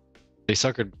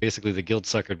 basically the guild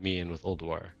suckered me in with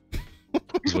Ulduar.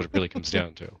 Is what it really comes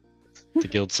down to. The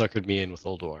guild suckered me in with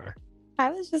Ulduar. I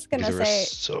was just gonna say, there were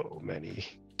so many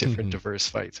different diverse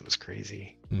fights. It was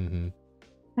crazy.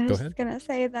 I was just gonna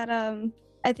say that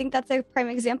I think that's a prime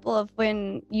example of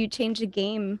when you change a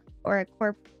game or a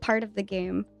core part of the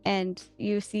game and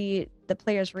you see the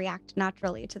players react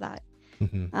naturally to that.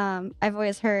 I've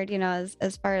always heard,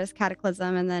 as far as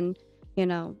Cataclysm and then,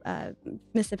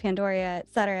 Mists of Pandaria,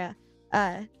 etc.,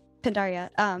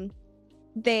 Pandaria,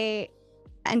 they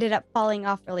ended up falling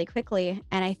off really quickly,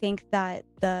 and I think that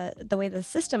the way the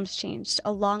systems changed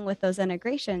along with those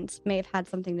integrations may have had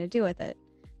something to do with it.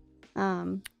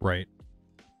 Right.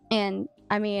 And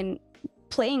I mean,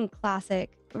 playing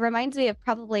Classic reminds me of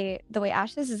probably the way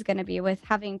Ashes is going to be, with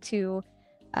having to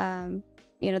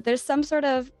there's some sort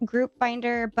of group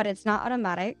finder, but it's not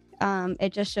automatic.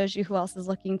 It just shows you who else is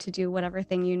looking to do whatever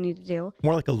thing you need to do.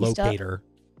 More like a locator,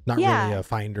 not really a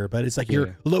finder, but it's like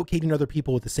you're locating other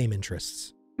people with the same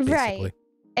interests. basically. Right.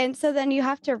 And so then you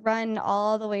have to run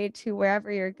all the way to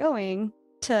wherever you're going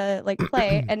to like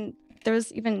play. And there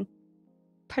was even,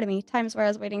 pardon me, times where I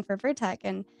was waiting for Vertec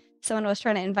and someone was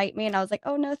trying to invite me and I was like,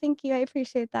 oh no, thank you. I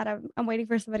appreciate that. I'm waiting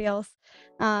for somebody else.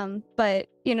 But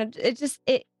you know,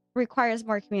 it requires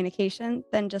more communication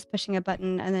than just pushing a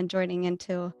button and then joining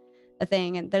into a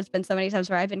thing. And there's been so many times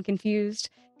where I've been confused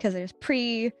because there's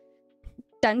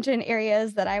pre-dungeon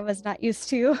areas that I was not used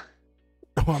to.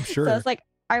 Oh, I'm sure. So it's like,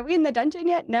 are we in the dungeon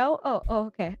yet? No. Oh,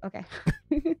 okay.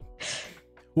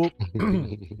 Well,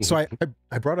 so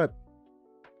I brought up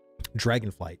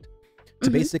Dragonflight to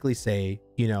basically say,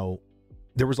 you know,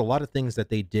 there was a lot of things that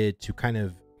they did to kind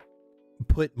of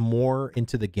put more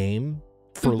into the game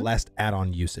for less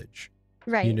add-on usage.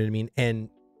 Right. You know what I mean? And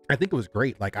I think it was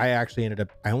great. Like I actually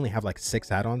I only have like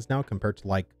 6 add-ons now compared to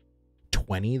like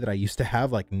 20 that I used to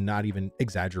have, like not even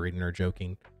exaggerating or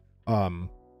joking.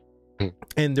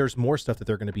 And there's more stuff that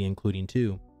they're going to be including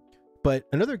too. But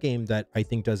another game that I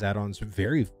think does add-ons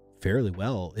fairly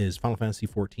well is Final Fantasy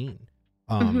 14.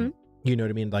 You know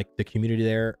what I mean? Like the community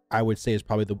there, I would say is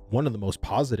probably one of the most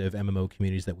positive MMO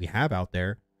communities that we have out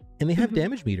there. And they have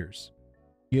damage meters.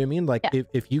 You know what I mean? Like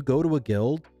if you go to a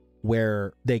guild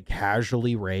where they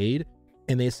casually raid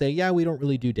and they say, yeah, we don't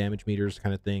really do damage meters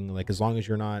kind of thing. Like as long as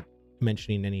you're not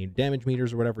mentioning any damage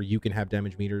meters or whatever, you can have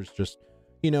damage meters. Just,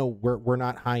 you know, we're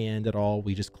not high end at all.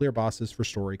 We just clear bosses for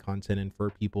story content and for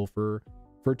people for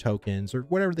tokens or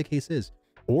whatever the case is.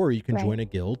 Or you can join a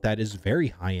guild that is very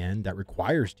high end that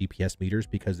requires DPS meters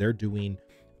because they're doing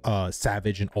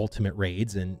savage and ultimate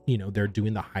raids, and you know they're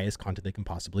doing the highest content they can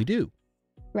possibly do.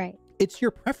 Right. It's your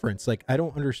preference. Like I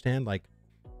don't understand like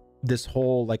this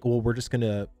whole like, well, we're just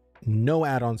gonna no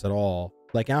add-ons at all.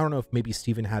 Like I don't know if maybe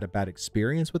Steven had a bad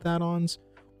experience with add-ons,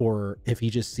 or if he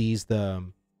just sees the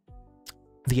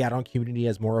add-on community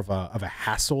as more of a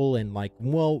hassle and like,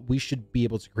 well, we should be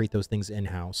able to create those things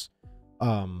in-house.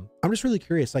 I'm just really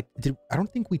curious. Like, I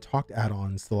don't think we talked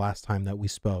add-ons the last time that we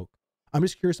spoke. I'm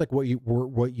just curious, like, what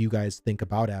you guys think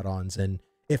about add-ons, and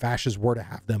if Ashes were to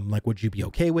have them, like, would you be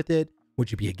okay with it?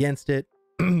 Would you be against it?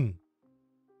 I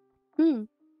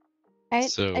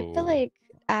feel like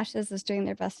Ashes is doing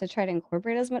their best to try to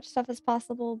incorporate as much stuff as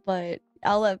possible, but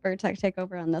I'll let Vertec take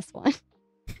over on this one.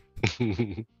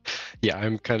 Yeah,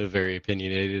 I'm kind of very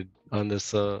opinionated on this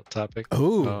topic.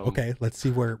 Oh, okay. Let's see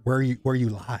where you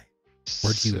lie.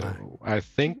 Where do you lie? I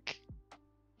think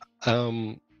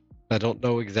I don't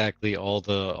know exactly all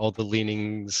the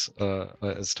leanings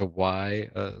as to why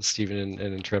Steven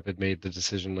and Intrepid made the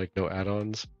decision like no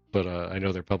add-ons, but I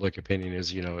know their public opinion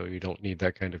is, you know, you don't need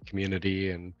that kind of community,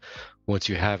 and once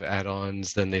you have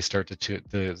add-ons, then they start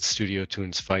the studio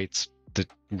tunes fights that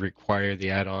require the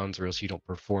add-ons, or else you don't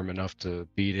perform enough to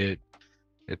beat it,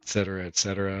 etc.,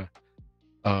 etc.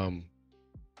 And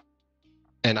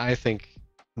I think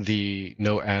the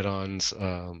no add-ons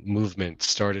movement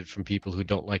started from people who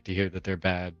don't like to hear that they're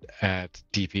bad at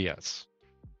DPS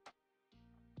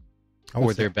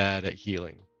or they're bad at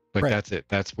healing. Like that's it.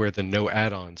 That's where the no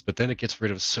add-ons, but then it gets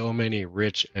rid of so many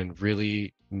rich and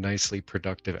really nicely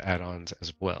productive add-ons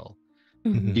as well.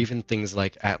 Even things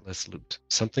like Atlas loot,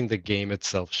 something the game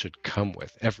itself should come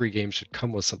with. Every game should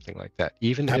come with something like that.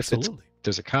 Even if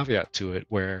there's a caveat to it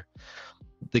where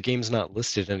the game's not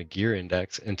listed in a gear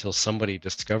index until somebody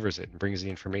discovers it and brings the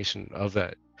information of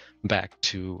that back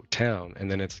to town, and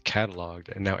then it's cataloged,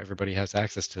 and now everybody has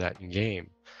access to that in game.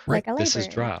 Like a this is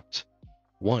library. dropped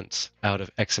once out of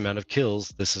X amount of kills.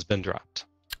 This has been dropped.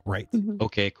 Right.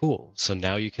 Okay, cool. So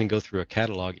now you can go through a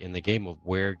catalog in the game of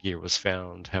where gear was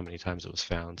found, how many times it was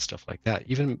found, stuff like that.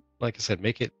 Even, like I said,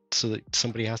 make it so that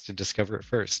somebody has to discover it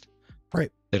first.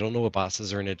 Right. They don't know what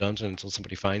bosses are in a dungeon until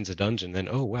somebody finds a dungeon. Then,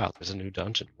 oh wow, there's a new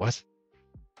dungeon. What?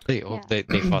 They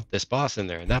fought this boss in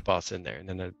there and that boss in there, and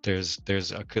then there's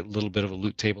a little bit of a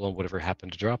loot table on whatever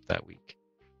happened to drop that week.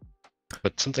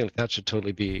 But something like that should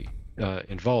totally be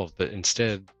involved. But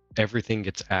instead, everything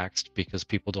gets axed because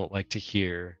people don't like to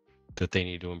hear that they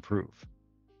need to improve.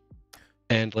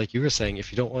 And like you were saying,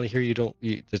 if you don't want to hear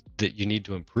that you need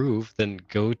to improve, then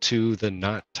go to the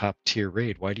not top tier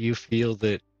raid. Why do you feel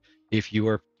that if you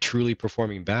are truly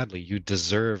performing badly, you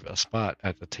deserve a spot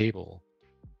at the table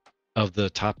of the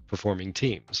top performing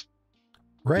teams?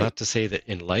 Right. Not to say that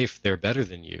in life they're better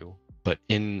than you, but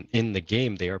in the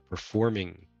game they are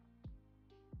performing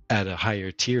at a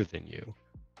higher tier than you.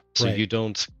 So you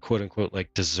don't, quote unquote,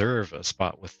 like deserve a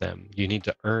spot with them. You need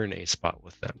to earn a spot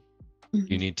with them.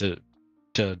 You need to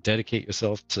dedicate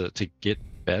yourself to get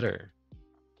better.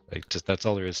 Like, just that's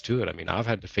all there is to it. I mean, I've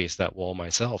had to face that wall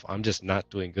myself. I'm just not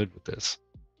doing good with this.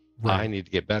 I need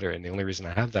to get better, and the only reason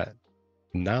I have that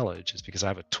knowledge is because I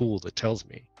have a tool that tells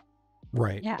me.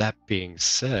 Right. Yeah. That being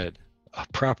said, a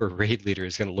proper raid leader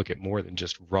is going to look at more than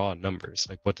just raw numbers.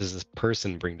 Like, what does this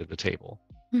person bring to the table?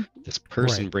 This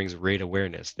person Right. brings raid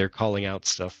awareness. They're calling out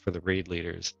stuff for the raid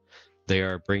leaders. They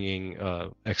are bringing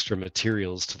extra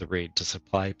materials to the raid to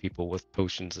supply people with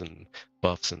potions and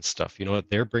buffs and stuff. You know what?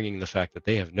 They're bringing the fact that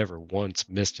they have never once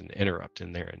missed an interrupt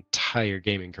in their entire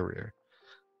gaming career.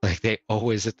 Like, they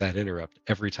always hit that interrupt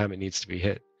every time it needs to be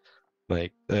hit.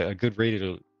 Like, a good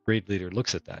raid leader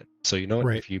looks at that. So you know what?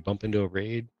 Right. If you bump into a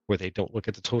raid where they don't look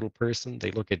at the total person,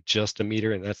 they look at just a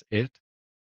meter and that's it,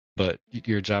 but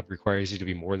your job requires you to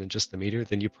be more than just the meter,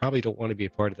 then you probably don't want to be a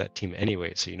part of that team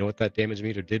anyway. So you know what that damage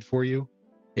meter did for you?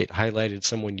 It highlighted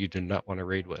someone you do not want to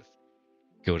raid with.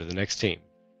 Go to the next team.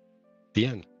 The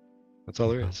end. That's all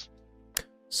there is.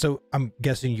 So I'm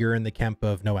guessing you're in the camp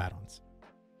of no add-ons.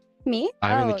 Me?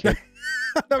 I'm in the camp.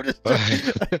 I'm just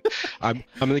I'm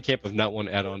in the camp of not one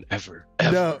add-on ever.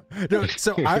 no.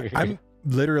 So I'm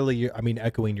literally, I mean,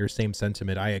 echoing your same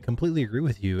sentiment. I completely agree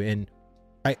with you, and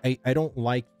I don't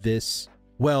like this.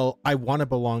 Well, I want to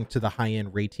belong to the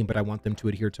high-end raid team, but I want them to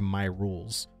adhere to my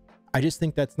rules. I just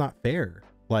think that's not fair.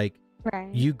 Like,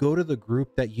 Right. you go to the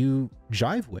group that you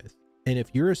jive with, and if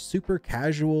you're a super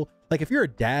casual, like if you're a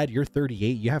dad, you're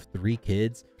 38, you have 3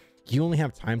 kids, you only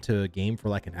have time to game for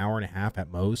like an hour and a half at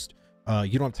most.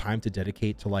 You don't have time to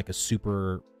dedicate to like a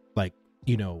super, like,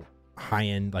 you know,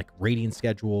 high-end like raiding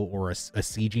schedule, or a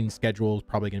sieging schedule is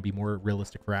probably going to be more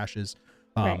realistic for Ashes.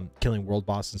 Right. Killing world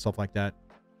boss and stuff like that.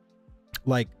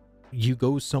 Like, you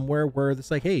go somewhere where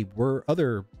it's like, hey, we're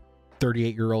other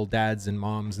 38-year-old dads and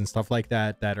moms and stuff like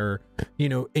that that are, you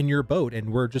know, in your boat,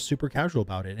 and we're just super casual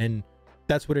about it. And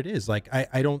that's what it is. Like,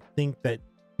 I don't think that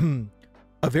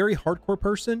a very hardcore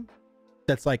person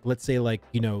that's like, let's say, like,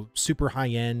 you know, super high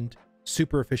end,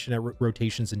 super efficient at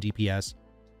rotations and DPS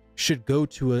should go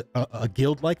to a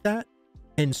guild like that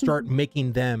and start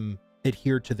making them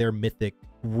adhere to their mythic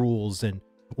rules and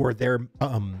or their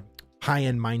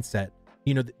high-end mindset.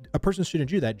 You know, a person shouldn't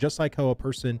do that, just like how a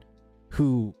person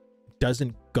who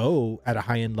doesn't go at a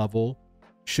high-end level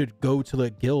should go to the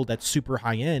guild that's super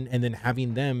high-end and then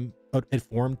having them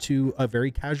inform to a very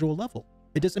casual level.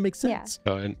 It doesn't make sense.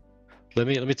 Oh, and let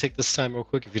me take this time real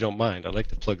quick, if you don't mind. I'd like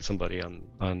to plug somebody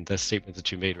on that statement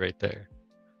that you made right there.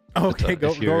 Okay,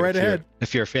 go right ahead.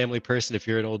 If you're a family person, if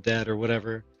you're an old dad or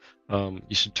whatever,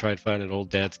 you should try and find an old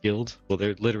dad's guild. Well,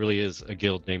 there literally is a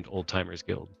guild named Old Timers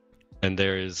Guild, and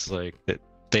there is like that.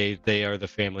 They are the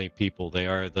family people. They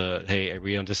are the, hey,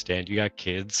 we understand you got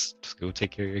kids. Just go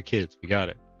take care of your kids. We got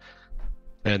it.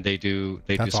 And they do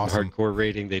some awesome. hardcore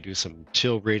raiding. They do some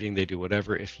chill raiding. They do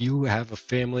whatever. If you have a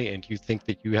family and you think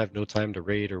that you have no time to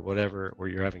raid or whatever, or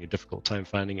you're having a difficult time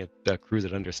finding a crew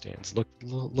that understands, look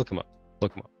them up.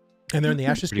 Look them up. And they're in the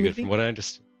Ashes Pretty good.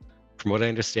 community? From what I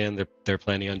understand, they're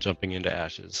planning on jumping into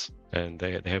Ashes, and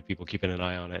they have people keeping an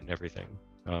eye on it and everything.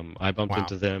 I bumped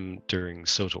into them during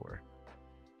SOTOR,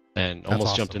 and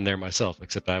almost jumped in there myself,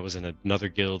 except I was in another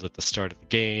guild at the start of the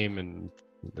game, and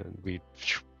then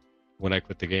when I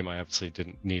quit the game, I obviously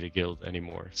didn't need a guild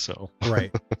anymore. So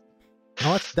Right.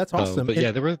 Oh, that's awesome. But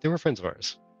yeah, they were friends of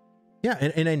ours. Yeah,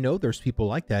 and I know there's people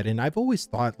like that, and I've always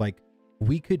thought like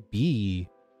we could be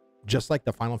just like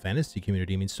the Final Fantasy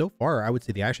community. I mean, so far, I would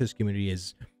say the Ashes community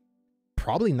is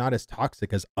probably not as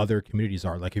toxic as other communities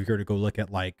are. Like, if you were to go look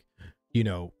at, like, you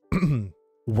know,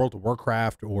 World of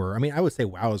Warcraft, or, I mean, I would say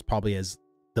WoW is probably as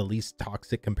the least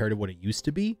toxic compared to what it used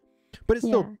to be, but it's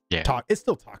still it's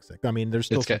still toxic. I mean, there's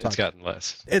still it's gotten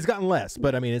less. It's gotten less,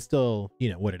 but I mean, it's still, you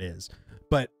know, what it is.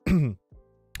 But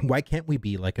why can't we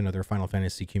be like another Final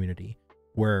Fantasy community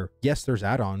where, yes, there's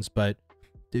add-ons, but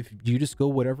if you just go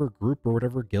whatever group or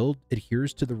whatever guild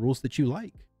adheres to the rules that you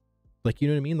like, you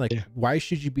know what I mean? Like, why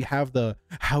should you have the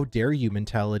how dare you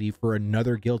mentality for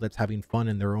another guild that's having fun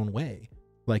in their own way?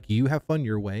 Like, you have fun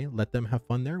your way, let them have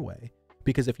fun their way.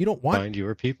 Because if you don't want, find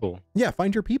your people. Yeah,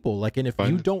 find your people. Like, and if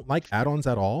you don't like add-ons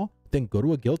at all, then go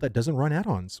to a guild that doesn't run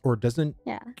add-ons or doesn't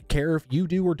care if you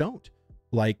do or don't.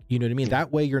 Like, you know what I mean?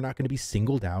 That way you're not going to be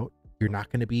singled out. You're not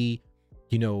going to be,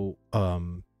 you know,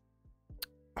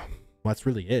 that's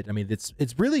really it. I mean, it's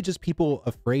really just people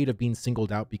afraid of being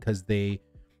singled out because they're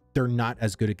not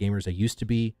as good at gamers as they used to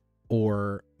be,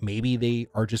 or maybe they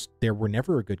were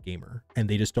never a good gamer and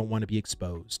they just don't want to be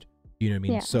exposed. You know what I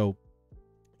mean? Yeah. So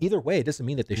either way, it doesn't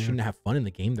mean that they shouldn't have fun in the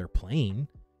game they're playing.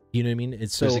 You know what I mean?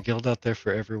 There's a guild out there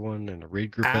for everyone and a raid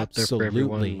group out there for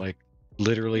everyone. Like,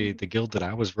 literally, the guild that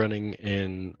I was running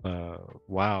in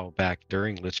WoW back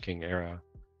during Lich King era,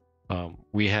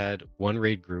 we had one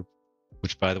raid group,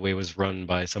 which, by the way, was run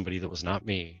by somebody that was not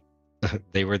me.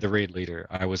 They were the raid leader.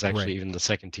 I was actually even the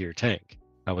second tier tank.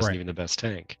 I wasn't Right. even the best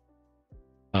tank.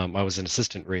 I was an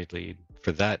assistant raid lead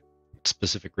for that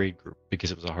specific raid group because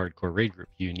it was a hardcore raid group.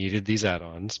 You needed these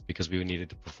add-ons because we needed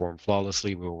to perform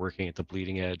flawlessly. We were working at the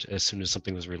bleeding edge. As soon as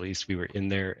something was released, we were in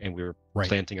there and we were Right.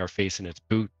 planting our face in its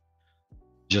boot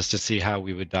just to see how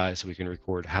we would die so we can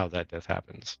record how that death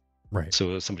happens. Right.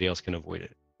 So somebody else can avoid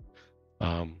it.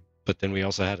 But then we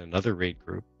also had another raid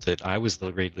group that I was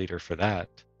the raid leader for that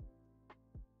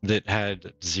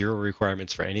had zero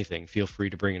requirements for anything. Feel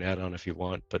free to bring an add-on if you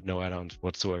want, but no add-ons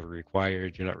whatsoever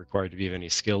required. You're not required to be of any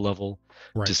skill level.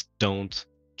 Right. Just don't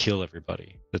kill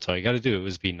everybody. That's all you got to do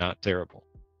is be not terrible.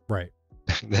 Right.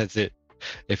 That's it.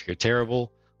 If you're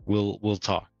terrible, we'll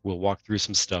talk. We'll walk through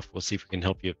some stuff. We'll see if we can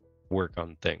help you work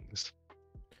on things.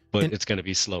 But it's going to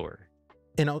be slower.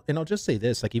 And I'll just say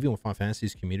this, like, even with Final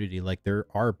Fantasy's community, like, there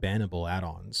are bannable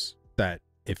add-ons that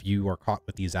if you are caught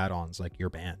with these add-ons, like, you're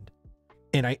banned.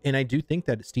 And I do think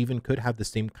that Steven could have the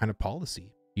same kind of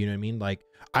policy. You know what I mean? Like,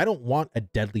 I don't want a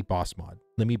deadly boss mod.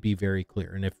 Let me be very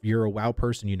clear. And if you're a WoW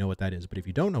person, you know what that is. But if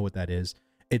you don't know what that is,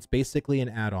 it's basically an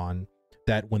add-on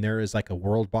that when there is like a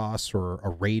world boss or a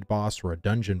raid boss or a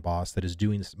dungeon boss that is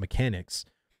doing mechanics,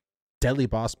 deadly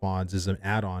boss mods is an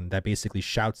add-on that basically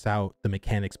shouts out the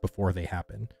mechanics before they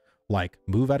happen. Like,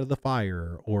 move out of the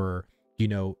fire, or, you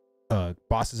know,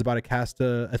 boss is about to cast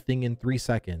a thing in 3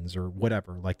 seconds or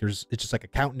whatever. Like, it's just like a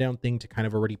countdown thing to kind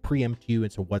of already preempt you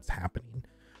into what's happening.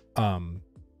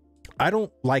 I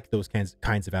don't like those kinds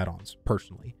of add-ons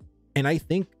personally. And I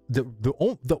think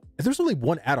there's only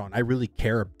one add-on I really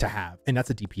care to have, and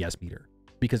that's a DPS meter,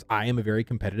 because I am a very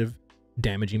competitive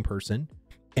damaging person.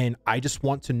 And I just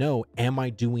want to know, am I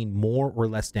doing more or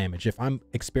less damage? If I'm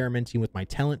experimenting with my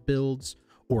talent builds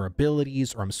or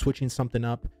abilities, or I'm switching something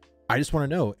up, I just want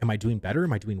to know, am I doing better?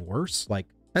 Am I doing worse? Like,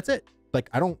 that's it. Like,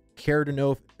 I don't care to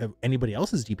know if anybody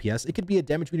else's DPS. It could be a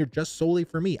damage meter just solely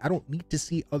for me. I don't need to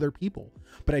see other people.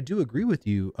 But I do agree with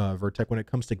you, Vertec, when it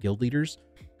comes to guild leaders.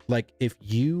 Like, if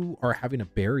you are having a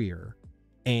barrier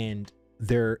and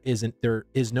there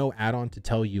is no add-on to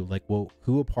tell you, like, well,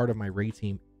 who a part of my raid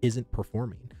team isn't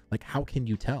performing? Like, how can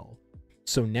you tell?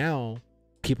 So now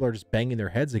people are just banging their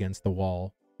heads against the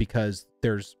wall because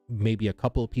there's maybe a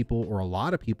couple of people or a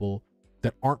lot of people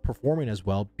that aren't performing as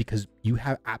well because you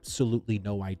have absolutely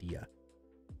no idea.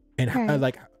 And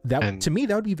like that, to me,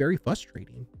 that would be very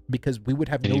frustrating because we would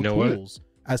have no tools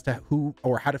as to who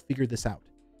or how to figure this out.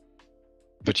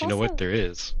 But you know what? There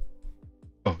is.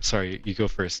 Oh, sorry, you go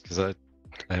first because I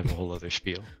have a whole other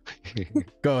spiel.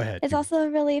 Go ahead. It's also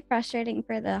really frustrating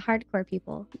for the hardcore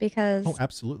people because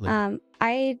absolutely.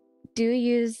 I do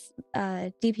use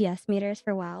DPS meters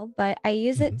for WoW, but I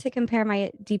use it to compare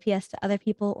my DPS to other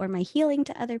people or my healing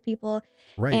to other people.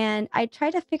 Right. And I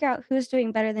try to figure out who's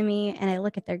doing better than me, and I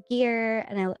look at their gear,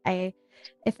 and I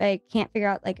if I can't figure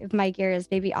out, like, if my gear is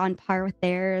maybe on par with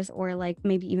theirs or like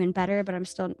maybe even better, but I'm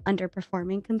still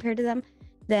underperforming compared to them,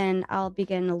 then I'll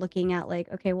begin looking at,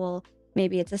 like, okay, well,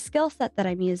 maybe it's a skill set that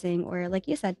I'm using, or like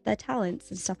you said, the talents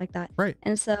and stuff like that. Right.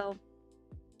 And so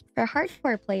for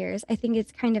hardcore players, I think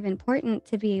it's kind of important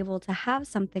to be able to have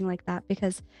something like that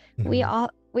because we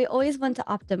always want to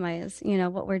optimize, you know,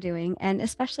 what we're doing. And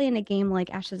especially in a game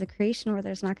like Ashes of Creation, where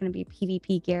there's not going to be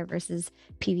PvP gear versus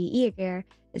PvE gear,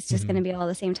 it's just going to be all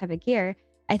the same type of gear.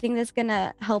 I think that's going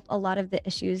to help a lot of the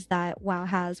issues that WoW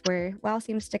has, where WoW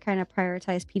seems to kind of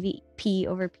prioritize PvP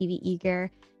over PvE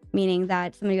gear, meaning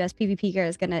that somebody who has PvP gear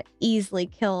is going to easily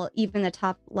kill even the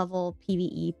top level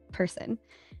PvE person.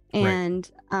 And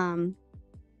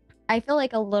I feel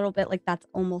like a little bit like that's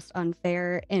almost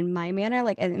unfair in my manner.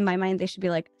 Like, in my mind, they should be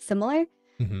like similar,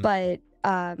 but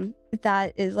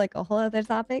that is like a whole other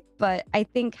topic. But I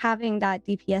think having that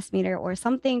DPS meter or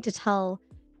something to tell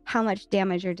how much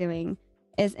damage you're doing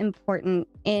is important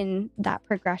in that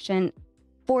progression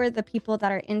for the people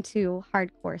that are into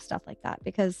hardcore stuff like that,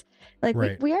 because like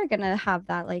we are gonna have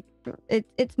that, like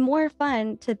it's more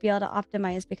fun to be able to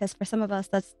optimize, because for some of us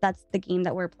that's the game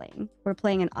that we're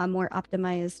playing a more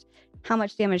optimized, how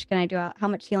much damage can I do out, how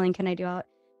much healing can I do out,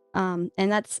 and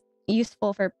that's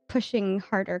useful for pushing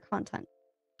harder content.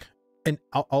 And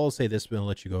I'll say this, but I'll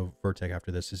let you go, Vertec,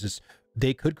 after this. Is just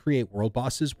they could create world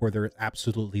bosses where there is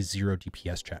absolutely zero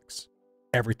DPS checks.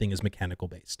 Everything is mechanical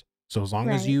based. So as long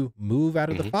as you move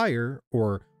out of the fire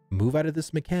or move out of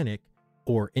this mechanic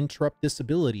or interrupt this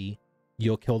ability,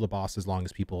 you'll kill the boss as long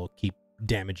as people keep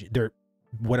damaging their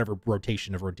whatever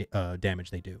rotation of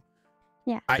damage they do.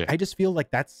 Yeah. I just feel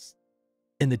like that's,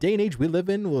 in the day and age we live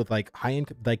in with like high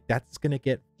end, like that's going to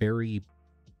get very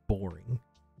boring.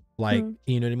 Like,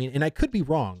 you know what I mean? And I could be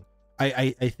wrong.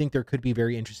 I think there could be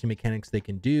very interesting mechanics they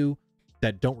can do.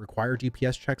 that don't require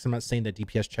DPS checks. I'm not saying that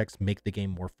DPS checks make the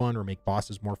game more fun or make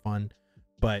bosses more fun,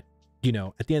 but you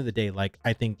know, at the end of the day, like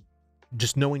I think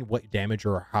just knowing what damage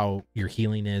or how your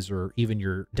healing is, or even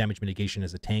your damage mitigation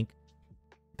as a tank,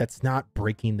 that's not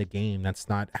breaking the game. That's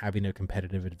not having a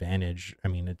competitive advantage. I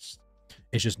mean, it's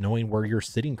just knowing where you're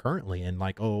sitting currently, and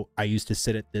like, oh, I used to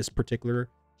sit at this particular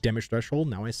damage threshold,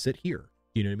 now I sit here.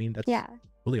 You know what I mean? That's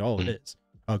really all it is.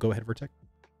 Go ahead, Vertec.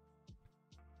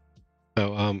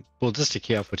 So, well, just to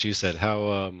key off what you said,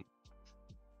 how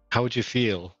would you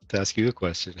feel, to ask you a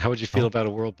question, how would you feel about a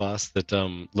world boss that,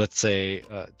 let's say,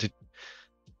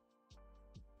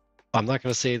 I'm not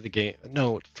going to say the game,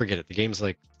 no, forget it. The game's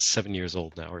like 7 years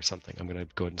old now or something. I'm going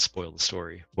to go ahead and spoil the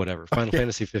story, whatever. Final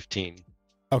Fantasy 15.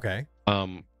 Okay.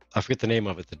 I forget the name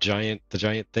of it. The giant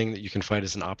thing that you can fight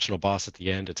as an optional boss at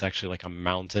the end. It's actually like a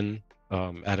mountain,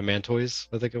 adamantoise,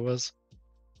 I think it was.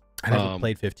 I never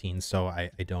played 15, so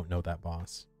I don't know that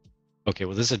boss. Okay,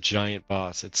 well, this is a giant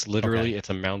boss. It's literally, it's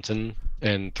a mountain,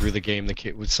 and through the game,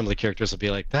 some of the characters will be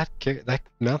like, that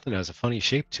mountain has a funny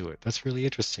shape to it. That's really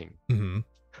interesting. Mm-hmm.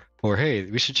 Or, hey,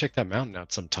 we should check that mountain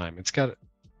out sometime. It's got,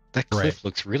 that cliff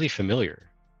looks really familiar.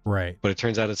 Right. But it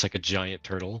turns out it's like a giant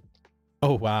turtle.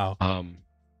 Oh, wow.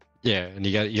 Yeah, and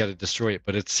you got to destroy it.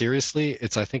 But it's seriously,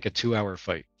 I think, a 2-hour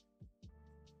fight.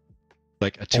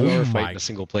 Like a 2-hour fight in a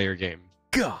single player game.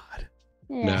 God.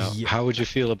 Now, how would you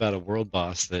feel about a world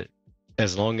boss that,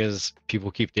 as long as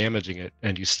people keep damaging it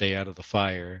and you stay out of the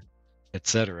fire,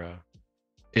 etc.,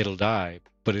 it'll die,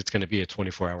 but it's going to be a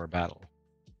 24-hour battle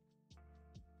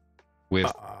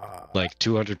with like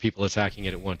 200 people attacking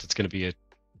it at once? It's going to be a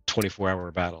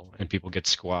 24-hour battle, and people get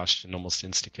squashed and almost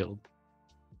insta-killed.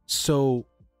 So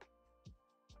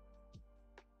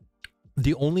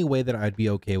the only way that I'd be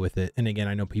okay with it, and again,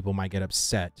 I know people might get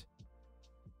upset,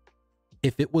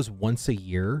 if it was once a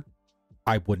year,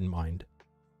 I wouldn't mind.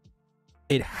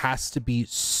 It has to be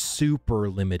super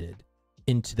limited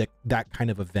into that kind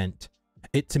of event.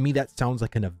 To me, that sounds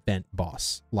like an event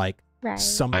boss, like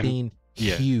something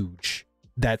huge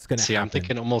that's gonna happen. I'm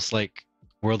thinking almost like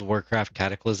World of Warcraft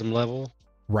Cataclysm level.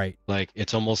 Right. Like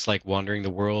it's almost like wandering the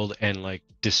world and like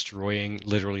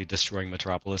literally destroying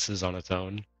metropolises on its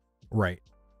own. Right.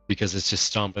 Because it's just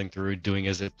stomping through, doing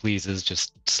as it pleases,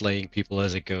 just slaying people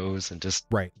as it goes, and just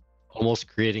almost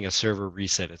creating a server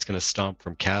reset. It's going to stomp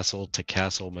from castle to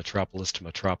castle, metropolis to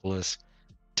metropolis,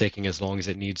 taking as long as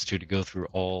it needs to go through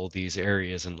all these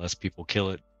areas unless people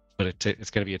kill it. But it's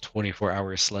going to be a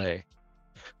 24-hour slay.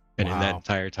 And in that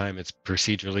entire time, it's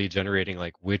procedurally generating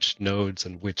like which nodes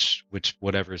and which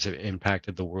whatever's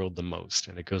impacted the world the most,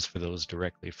 and it goes for those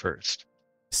directly first.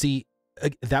 See,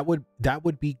 that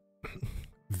would be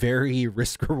very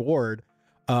risk reward.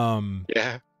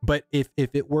 Yeah. But if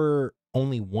it were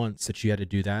only once that you had to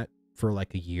do that for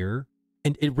like a year,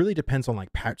 and it really depends on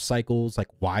like patch cycles, like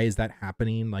why is that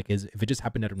happening? Like if it just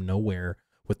happened out of nowhere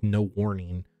with no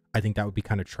warning, I think that would be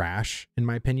kind of trash in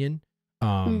my opinion.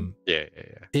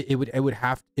 It would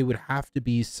have to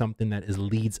be something that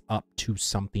leads up to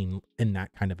something in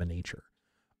that kind of a nature.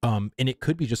 And it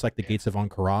could be just like the Gates of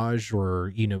Encourage,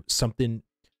 or something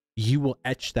you will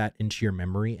etch that into your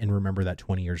memory and remember that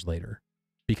 20 years later,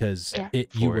 because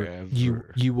you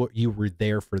were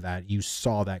there for that. You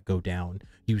saw that go down.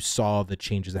 You saw the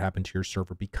changes that happened to your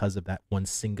server because of that one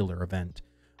singular event.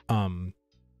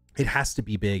 It has to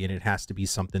be big, and it has to be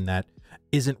something that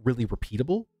isn't really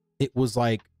repeatable. It was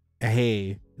like,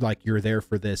 hey, like you're there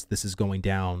for this. This is going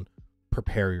down.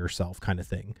 Prepare yourself, kind of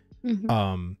thing.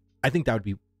 Mm-hmm. I think that would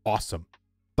be awesome.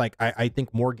 Like I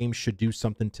think more games should do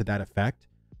something to that effect.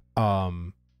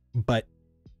 But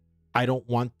I don't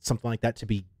want something like that to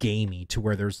be gamey, to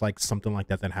where there's like something like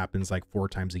that happens like 4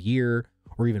 times a year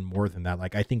or even more than that.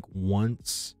 Like I think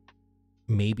once,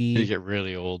 maybe. You get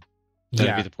really old.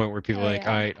 That'd be the point where people are like,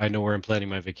 I know where I'm planning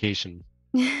my vacation.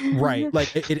 Right.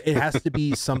 Like it has to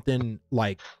be something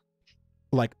like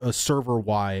a server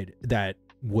wide that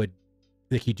would,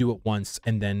 like, you do it once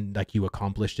and then like you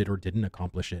accomplished it or didn't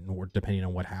accomplish it, or depending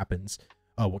on what happens,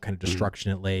 what kind of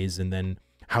destruction it lays, and then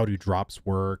how do drops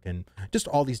work, and just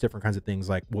all these different kinds of things.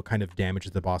 Like what kind of damage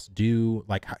does the boss do?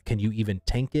 Like can you even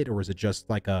tank it, or is it just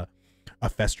like a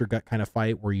fester gut kind of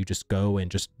fight where you just go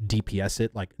and just DPS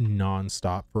it like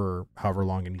non-stop for however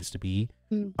long it needs to be?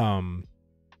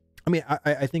 I mean,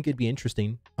 I think it'd be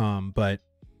interesting, but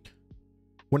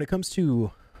when it comes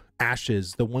to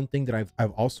Ashes, the one thing that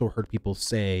I've also heard people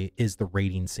say is the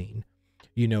raiding scene.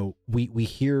 We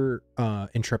hear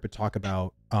Intrepid talk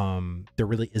about there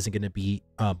really isn't going to be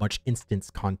much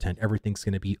instance content. Everything's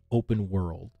going to be open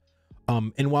world.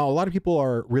 And while a lot of people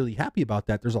are really happy about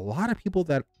that, there's a lot of people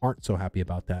that aren't so happy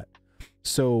about that.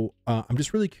 So I'm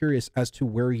just really curious as to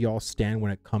where y'all stand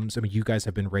when it comes. I mean, you guys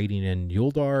have been raiding in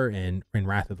Yuldar and in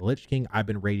Wrath of the Lich King. I've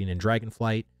been raiding in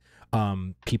Dragonflight.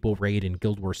 People raid in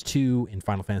Guild Wars 2 and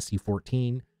Final Fantasy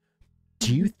 14.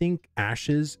 Do you think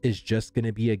Ashes is just going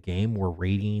to be a game where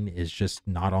raiding is just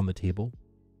not on the table?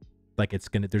 Like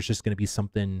there's just going to be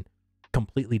something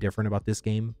completely different about this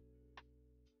game?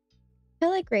 I feel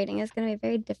like rating is going to be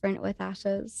very different with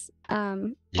Ashes. Yeah.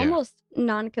 Almost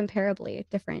non-comparably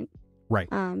different. Right.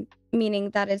 Meaning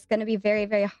that it's going to be very,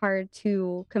 very hard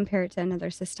to compare it to another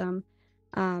system.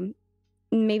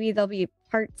 Maybe there'll be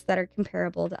parts that are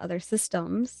comparable to other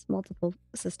systems, multiple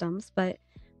systems, but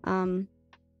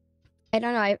I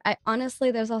don't know. I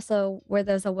honestly, there's also where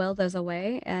there's a will, there's a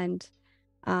way. And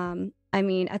I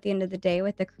mean, at the end of the day,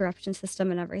 with the corruption system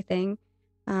and everything,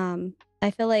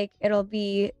 I feel like it'll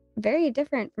be very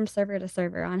different from server to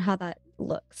server on how that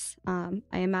looks. I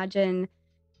imagine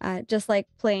just like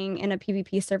playing in a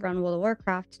PvP server on World of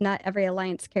Warcraft, not every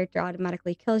alliance character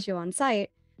automatically kills you on sight,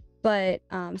 but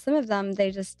some of them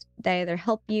they either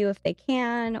help you if they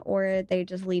can, or they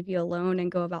just leave you alone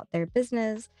and go about their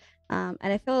business. And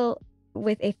I feel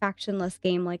with a factionless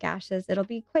game like Ashes, it'll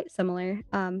be quite similar,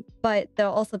 but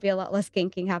there'll also be a lot less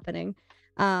ganking happening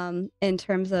in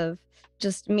terms of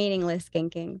just meaningless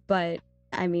ganking. But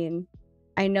I mean,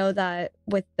 I know that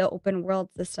with the open world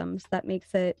systems, that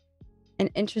makes it an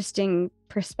interesting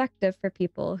perspective for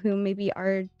people who maybe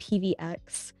are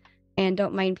PvX and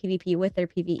don't mind PvP with their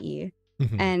PvE.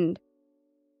 And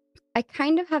I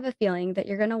kind of have a feeling that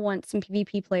you're going to want some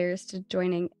PvP players to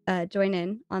join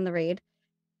in on the raid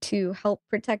to help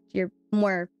protect your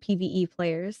more PvE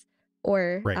players,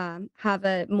 or Right. have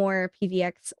a more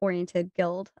PvX oriented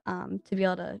guild to be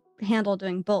able to handle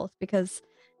doing both, because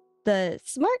the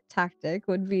smart tactic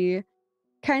would be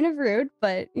kind of rude,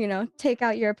 but take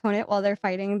out your opponent while they're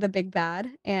fighting the big bad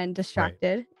and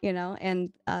distracted,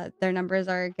 and their numbers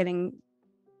are getting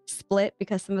split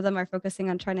because some of them are focusing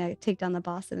on trying to take down the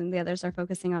boss and then the others are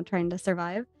focusing on trying to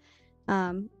survive.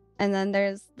 And then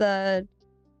there's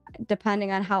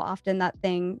depending on how often that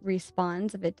thing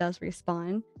respawns, if it does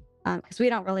respawn, because we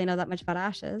don't really know that much about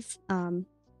Ashes,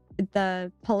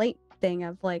 the polite thing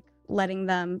of like letting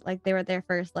them, like they were there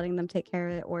first, letting them take care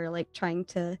of it, or like trying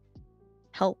to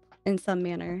help in some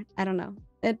manner. I don't know.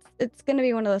 It's going to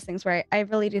be one of those things where I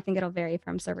really do think it'll vary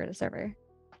from server to server.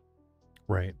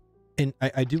 Right. And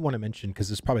I do want to mention, because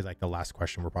this is probably like the last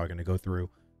question we're probably going to go through,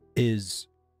 is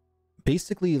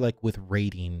basically like with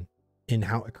raiding and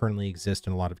how it currently exists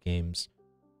in a lot of games,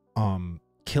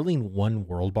 killing one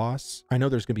world boss. I know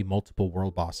there's going to be multiple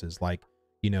world bosses. Like,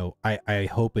 I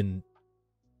hope, and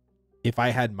if I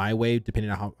had my way,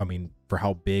 depending on how, for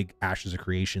how big Ashes of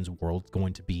Creation's world's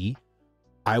going to be,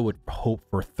 I would hope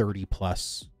for 30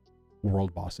 plus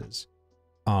world bosses.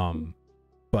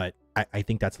 But I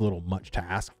think that's a little much to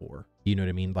ask for. You know what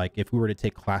I mean? Like if we were to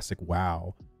take classic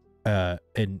WoW,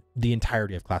 and the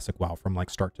entirety of classic WoW from like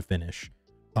start to finish,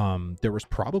 there was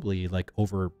probably like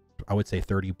over, I would say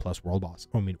 30 plus world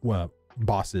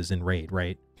bosses in raid,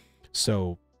 right?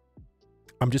 So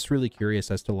I'm just really curious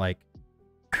as to like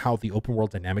how the open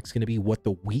world dynamic's going to be, what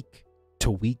the week to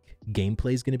week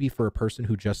gameplay is going to be for a person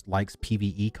who just likes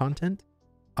PvE content.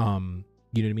 You know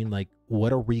what I mean? Like,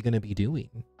 what are we going to be doing?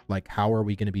 Like, how are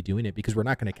we going to be doing it? Because we're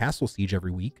not going to castle siege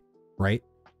every week, right?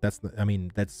 That's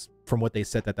from what they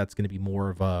said, that's going to be more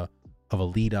of a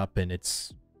lead up, and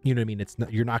it's, you know what I mean? It's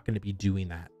not, you're not going to be doing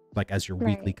that like as your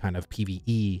weekly kind of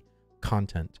PvE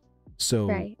content.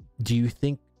 So do you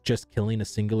think just killing a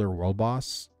singular world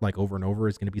boss like over and over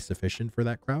is going to be sufficient for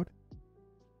that crowd?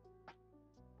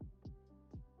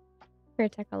 For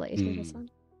tech, I'll let you take this one.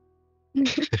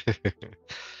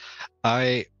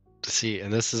 I see,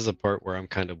 and this is a part where I'm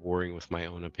kind of warring with my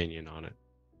own opinion on it,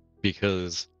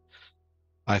 because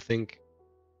I think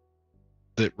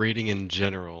that rating in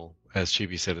general, as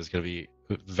Chibi said, is going to be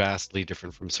vastly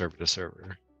different from server to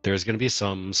server. There's going to be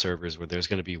some servers where there's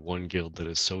going to be one guild that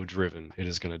is so driven, it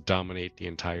is going to dominate the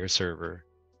entire server,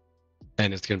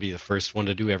 and it's going to be the first one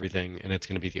to do everything, and it's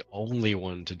going to be the only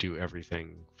one to do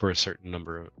everything for a certain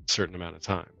amount of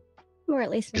time. Or at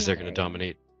least because they're going to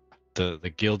dominate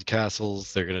the guild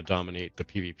castles. They're going to dominate the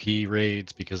PvP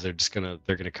raids because they're going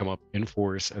to come up in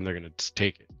force and they're going to just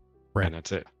take it, and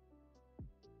that's it.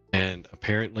 And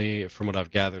apparently, from what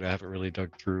I've gathered, I haven't really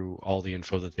dug through all the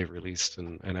info that they've released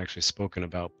and actually spoken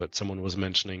about, but someone was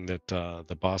mentioning that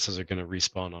the bosses are going to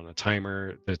respawn on a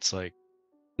timer that's like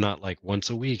not like once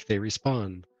a week they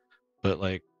respawn, but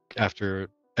like after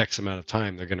X amount of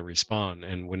time they're going to respawn,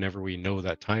 and whenever we know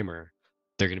that timer,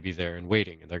 they're going to be there and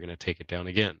waiting, and they're going to take it down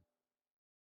again.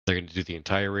 They're going to do the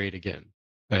entire raid again.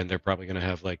 and they're probably going to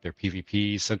have like their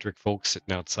PvP centric folks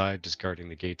sitting outside just guarding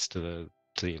the gates to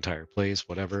the entire place,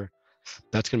 whatever.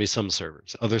 That's going to be some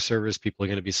servers. Other servers, people are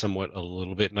going to be somewhat a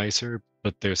little bit nicer,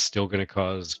 but they're still going to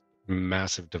cause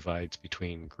massive divides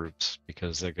between groups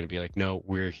because they're going to be like, no,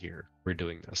 we're here, we're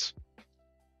doing this,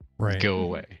 Right. go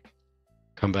away,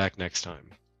 come back next time.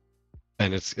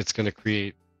 And it's going to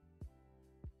create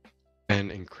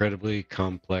an incredibly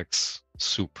complex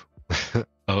soup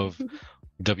of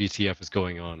WTF is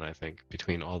going on, I think,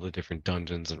 between all the different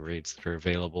dungeons and raids that are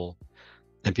available.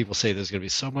 And people say there's going to be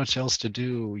so much else to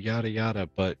do, yada yada,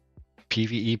 but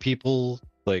PvE people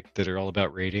like that are all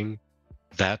about raiding,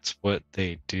 that's what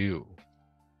they do.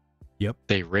 Yep.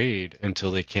 They raid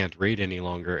until they can't raid any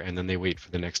longer, and then they wait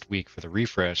for the next week for the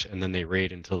refresh, and then they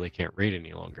raid until they can't raid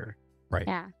any longer. Right.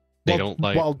 Yeah. They don't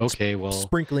like, okay, well,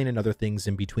 sprinkling in other things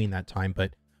in between that time,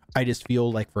 but I just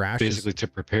feel like for Ashes, basically to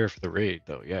prepare for the raid,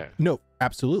 though. Yeah. No,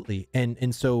 absolutely.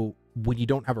 And so when you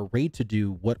don't have a raid to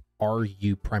do, what are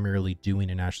you primarily doing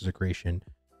in Ashes of Creation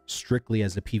strictly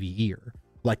as a PvEer?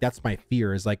 Like, that's my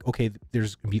fear, is like, okay,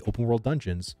 there's gonna be open world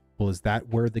dungeons. Well, is that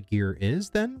where the gear is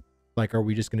then? Like, are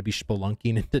we just going to be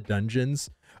spelunking into dungeons,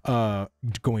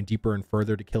 going deeper and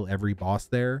further to kill every boss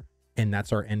there, and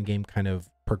that's our end game kind of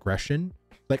progression?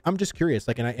 Like, I'm just curious.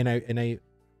 Like, and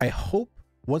I hope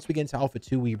once we get into Alpha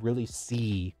 2, we really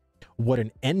see what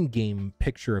an end game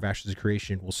picture of Ashes of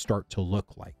Creation will start to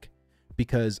look like,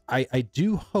 because I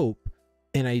do hope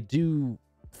and I do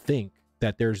think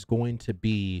that there's going to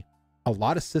be a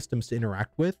lot of systems to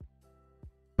interact with,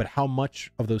 but how much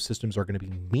of those systems are going to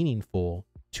be meaningful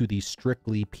to the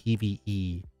strictly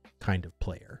PvE kind of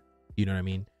player? You know what I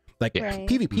mean? Like, Right.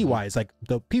 PvP wise, like,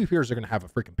 the PvPers are going to have a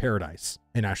freaking paradise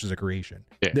in Ashes of Creation.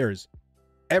 Yeah. There's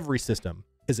every system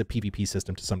is a PvP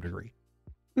system to some degree.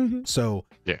 Mhm. So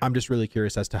Yeah. I'm just really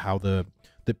curious as to how the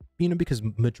you know, because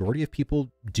majority of people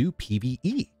do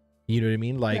PvE. You know what I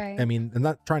mean? Like, Right. I mean, I'm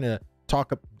not trying to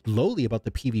talk lowly about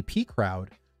the PvP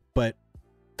crowd, but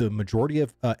the majority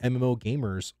of MMO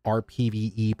gamers are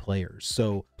PvE players.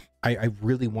 So I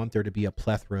really want there to be a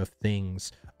plethora of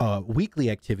things, weekly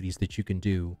activities that you can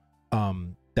do,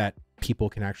 that people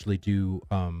can actually do,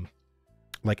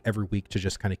 like every week, to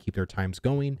just kind of keep their times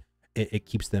going. It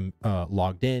keeps them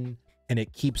logged in, and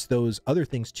it keeps those other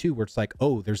things too, where it's like,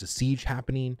 oh, there's a siege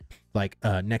happening, like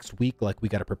next week, like we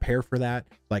got to prepare for that.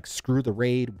 Like, screw the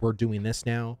raid, we're doing this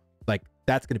now. Like,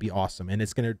 that's going to be awesome, and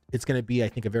it's going to be, I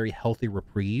think, a very healthy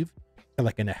reprieve,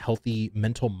 like in a healthy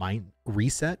mental mind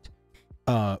reset,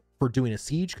 for doing a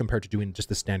siege compared to doing just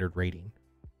the standard raiding.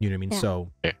 You know what I mean? Yeah.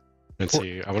 So Yeah. And so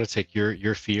I want to take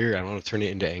your fear, I want to turn it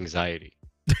into anxiety.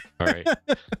 All right.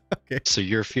 okay. So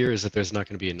your fear is that there's not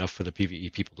going to be enough for the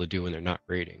PvE people to do when they're not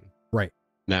raiding. Right.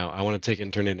 Now, I want to take it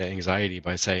and turn it into anxiety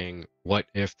by saying, what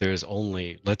if there's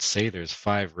only, let's say there's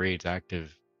 5 raids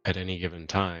active at any given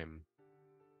time,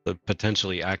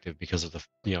 potentially active because of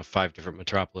the 5 different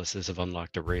metropolises have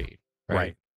unlocked a raid.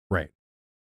 Right. Right.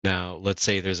 Now, let's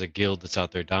say there's a guild that's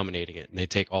out there dominating it, and they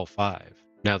take all 5.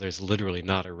 Now there's literally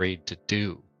not a raid to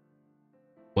do.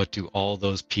 What do all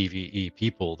those PvE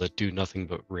people that do nothing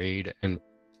but raid and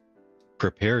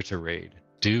prepare to raid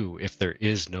do if there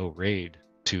is no raid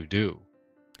to do?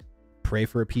 Pray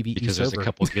for a PvE Because server. there's a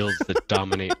couple guilds that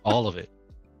dominate all of it.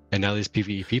 And now these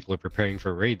PvE people are preparing for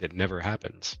a raid that never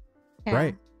happens. Yeah.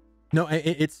 Right. No,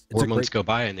 it's 4 a months great, go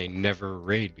by and they never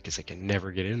raid because they can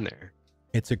never get in there.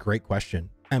 it's a great question.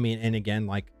 I mean, and again,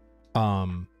 like,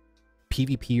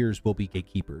 PvPers will be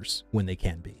gatekeepers when they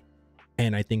can be.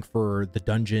 And I think for the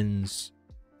dungeons,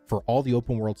 for all the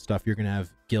open world stuff, you're going to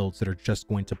have guilds that are just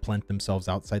going to plant themselves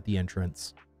outside the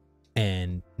entrance.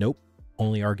 And nope,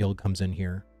 only our guild comes in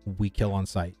here. We kill on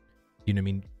sight. You know what I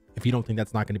mean? If you don't think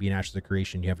that's not going to be an Ashes of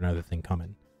Creation, you have another thing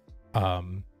coming.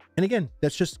 And again,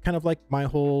 that's just kind of like my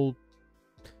whole,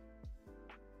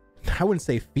 I wouldn't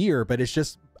say fear, but it's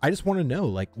just, I just want to know,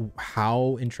 like,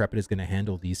 how Intrepid is going to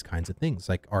handle these kinds of things.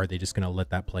 Like, are they just going to let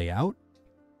that play out?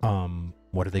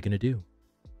 What are they going to do?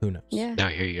 Who knows? Yeah. Now,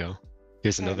 here you go.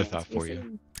 Here's another Remains thought to be for you.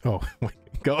 seen. Oh,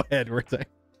 go ahead. We're saying.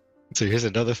 So here's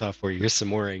another thought for you. Here's some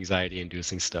more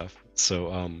anxiety-inducing stuff.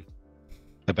 So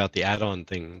about the add-on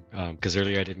thing, because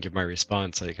earlier I didn't give my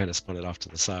response. I kind of spun it off to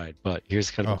the side. But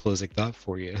here's kind of a closing thought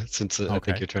for you, since I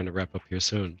Okay. think you're trying to wrap up here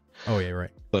soon. Oh yeah,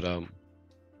 right. But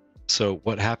so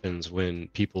what happens when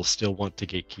people still want to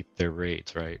gatekeep their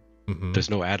raids, right? Mhm. There's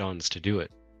no add-ons to do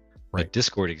it. Right. But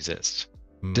Discord exists.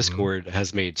 Mhm. Discord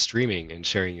has made streaming and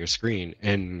sharing your screen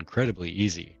incredibly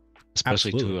easy,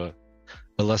 especially Absolutely. to a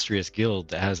illustrious guild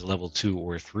that has a level 2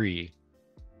 or 3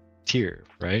 tier,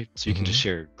 right? So you can just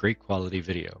share great quality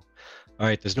video. All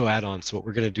right, there's no add-ons. So what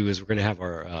we're going to do is we're going to have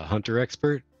our hunter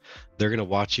expert. they're going to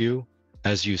watch you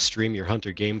as you stream your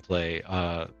hunter gameplay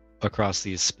across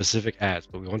these specific ads.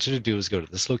 What we want you to do is go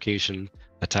to this location,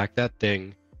 attack that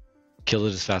thing, kill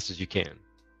it as fast as you can.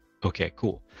 Okay,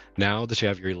 cool. Now that you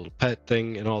have your little pet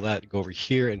thing and all that, go over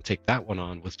here and take that one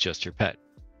on with just your pet.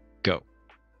 Go.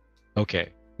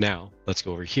 Okay, now let's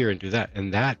go over here and do that.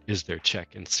 And that is their check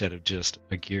instead of just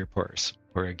a gear purse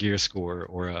or a gear score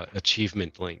or a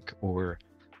achievement link or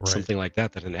something like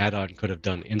that an add-on could have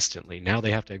done instantly. Now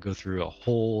they have to go through a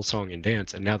whole song and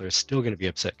dance, and now they're still going to be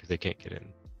upset because they can't get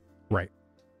in. Right.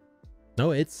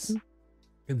 No,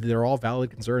 they're all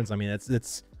valid concerns. I mean,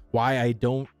 that's why I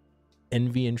don't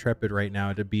envy Intrepid right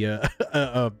now to be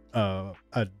a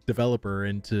developer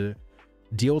and to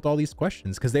deal with all these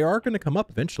questions, because they are going to come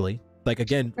up eventually. Like,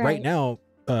 again, right now,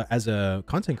 as a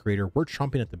content creator, we're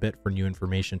chomping at the bit for new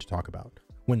information to talk about.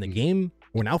 When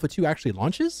Alpha 2 actually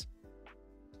launches,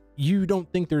 you don't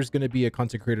think there's going to be a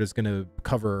content creator that's going to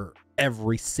cover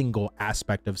every single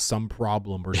aspect of some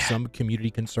problem or some community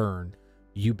concern.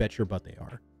 You bet your butt they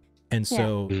are. And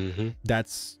so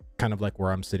that's kind of like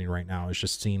where I'm sitting right now, is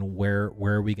just seeing where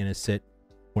are we going to sit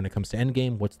when it comes to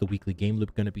endgame. What's the weekly game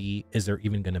loop going to be? Is there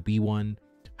even going to be one?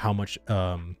 How much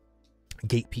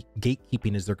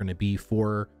gatekeeping is there going to be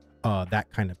for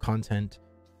that kind of content?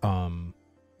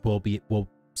 Will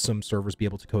some servers be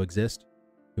able to coexist?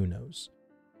 Who knows?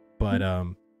 But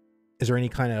is there any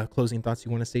kind of closing thoughts you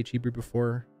want to say, Chibri,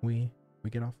 before we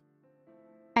get off?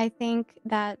 I think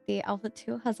that the Alpha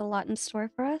 2 has a lot in store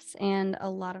for us and a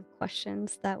lot of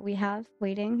questions that we have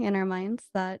waiting in our minds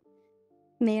that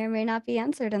may or may not be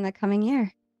answered in the coming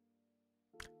year.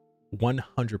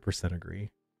 100%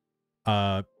 agree.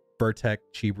 Burtek,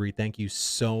 Chibri, thank you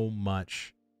so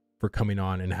much for coming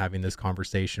on and having this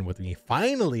conversation with me.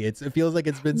 Finally, it feels like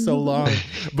it's been so long,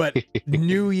 but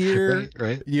new year,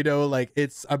 right? You know, like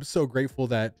I'm so grateful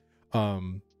that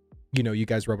you know, you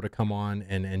guys were able to come on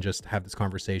and just have this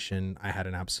conversation. I had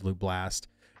an absolute blast.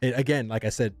 Again, like I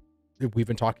said, we've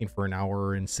been talking for an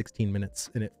hour and 16 minutes,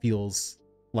 and it feels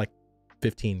like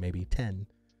 15, maybe 10.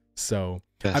 So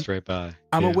that's right by.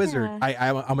 I'm a wizard.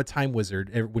 I'm a time wizard.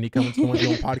 When you come into one of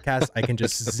your own podcast, I can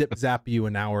just zip zap you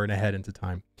an hour and ahead into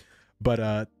time.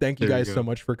 But thank you guys so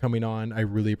much for coming on. I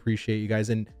really appreciate you guys.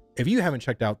 And if you haven't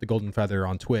checked out the Golden Feather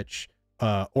on Twitch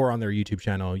or on their YouTube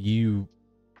channel, you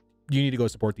need to go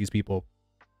support these people.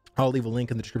 I'll leave a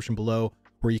link in the description below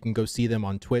where you can go see them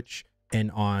on Twitch and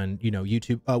on, you know,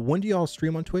 YouTube. When do y'all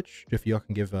stream on Twitch? If y'all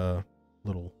can give a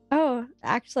little. Oh,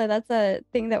 actually, that's a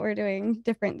thing that we're doing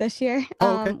different this year.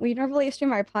 Oh, okay. We normally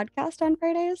stream our podcast on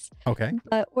Fridays. Okay.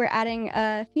 But we're adding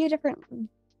a few different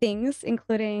things,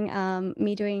 including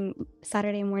me doing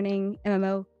Saturday morning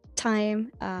MMO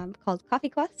time called Coffee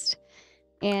Quest.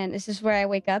 And it's just where I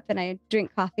wake up and I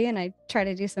drink coffee and I try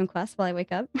to do some quests while I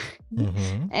wake up.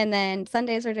 And then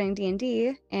Sundays we're doing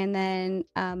D&D. And then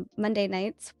Monday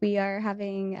nights we are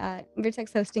having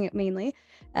Vertex hosting it mainly,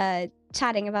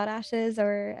 chatting about Ashes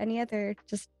or any other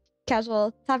just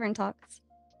casual tavern talks.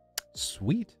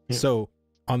 Sweet. Yeah. So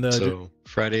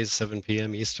Fridays 7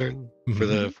 p.m. Eastern for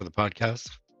the podcast.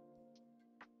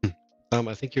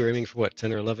 I think you're aiming for what,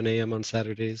 10 or 11 a.m. on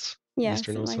Saturdays? Yeah,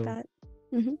 Eastern something also. like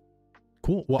that.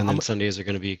 Cool. Well, and then Sundays are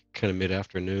going to be kind of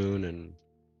mid-afternoon, and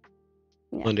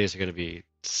Mondays are going to be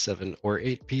 7 or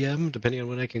 8 p.m. depending on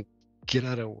when I can get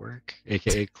out of work,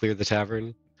 aka clear the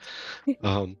tavern.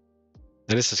 And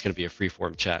it's just going to be a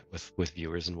free-form chat with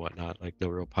viewers and whatnot, like no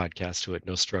real podcast to it,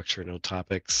 no structure, no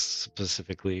topics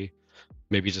specifically,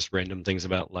 maybe just random things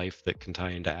about life that can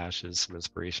tie into Ashes, some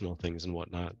inspirational things and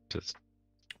whatnot. Just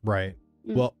right.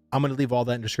 Well, I'm going to leave all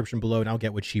that in the description below, and I'll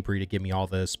get with Chibri to give me all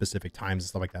the specific times and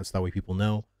stuff like that, so that way people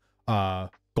know.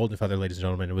 Golden Feather, ladies and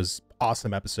gentlemen, it was an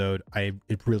awesome episode. I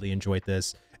really enjoyed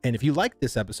this. And if you like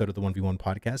this episode of the 1v1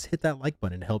 podcast, hit that like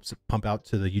button. It helps pump out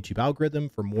to the YouTube algorithm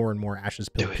for more and more Ashes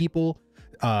Pill people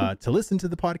to listen to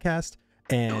the podcast.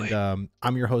 And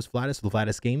I'm your host, Vlhadus, with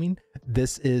Vlhadus Gaming.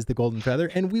 This is the Golden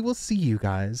Feather, and we will see you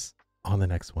guys on the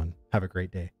next one. Have a great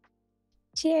day.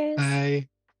 Cheers. Bye.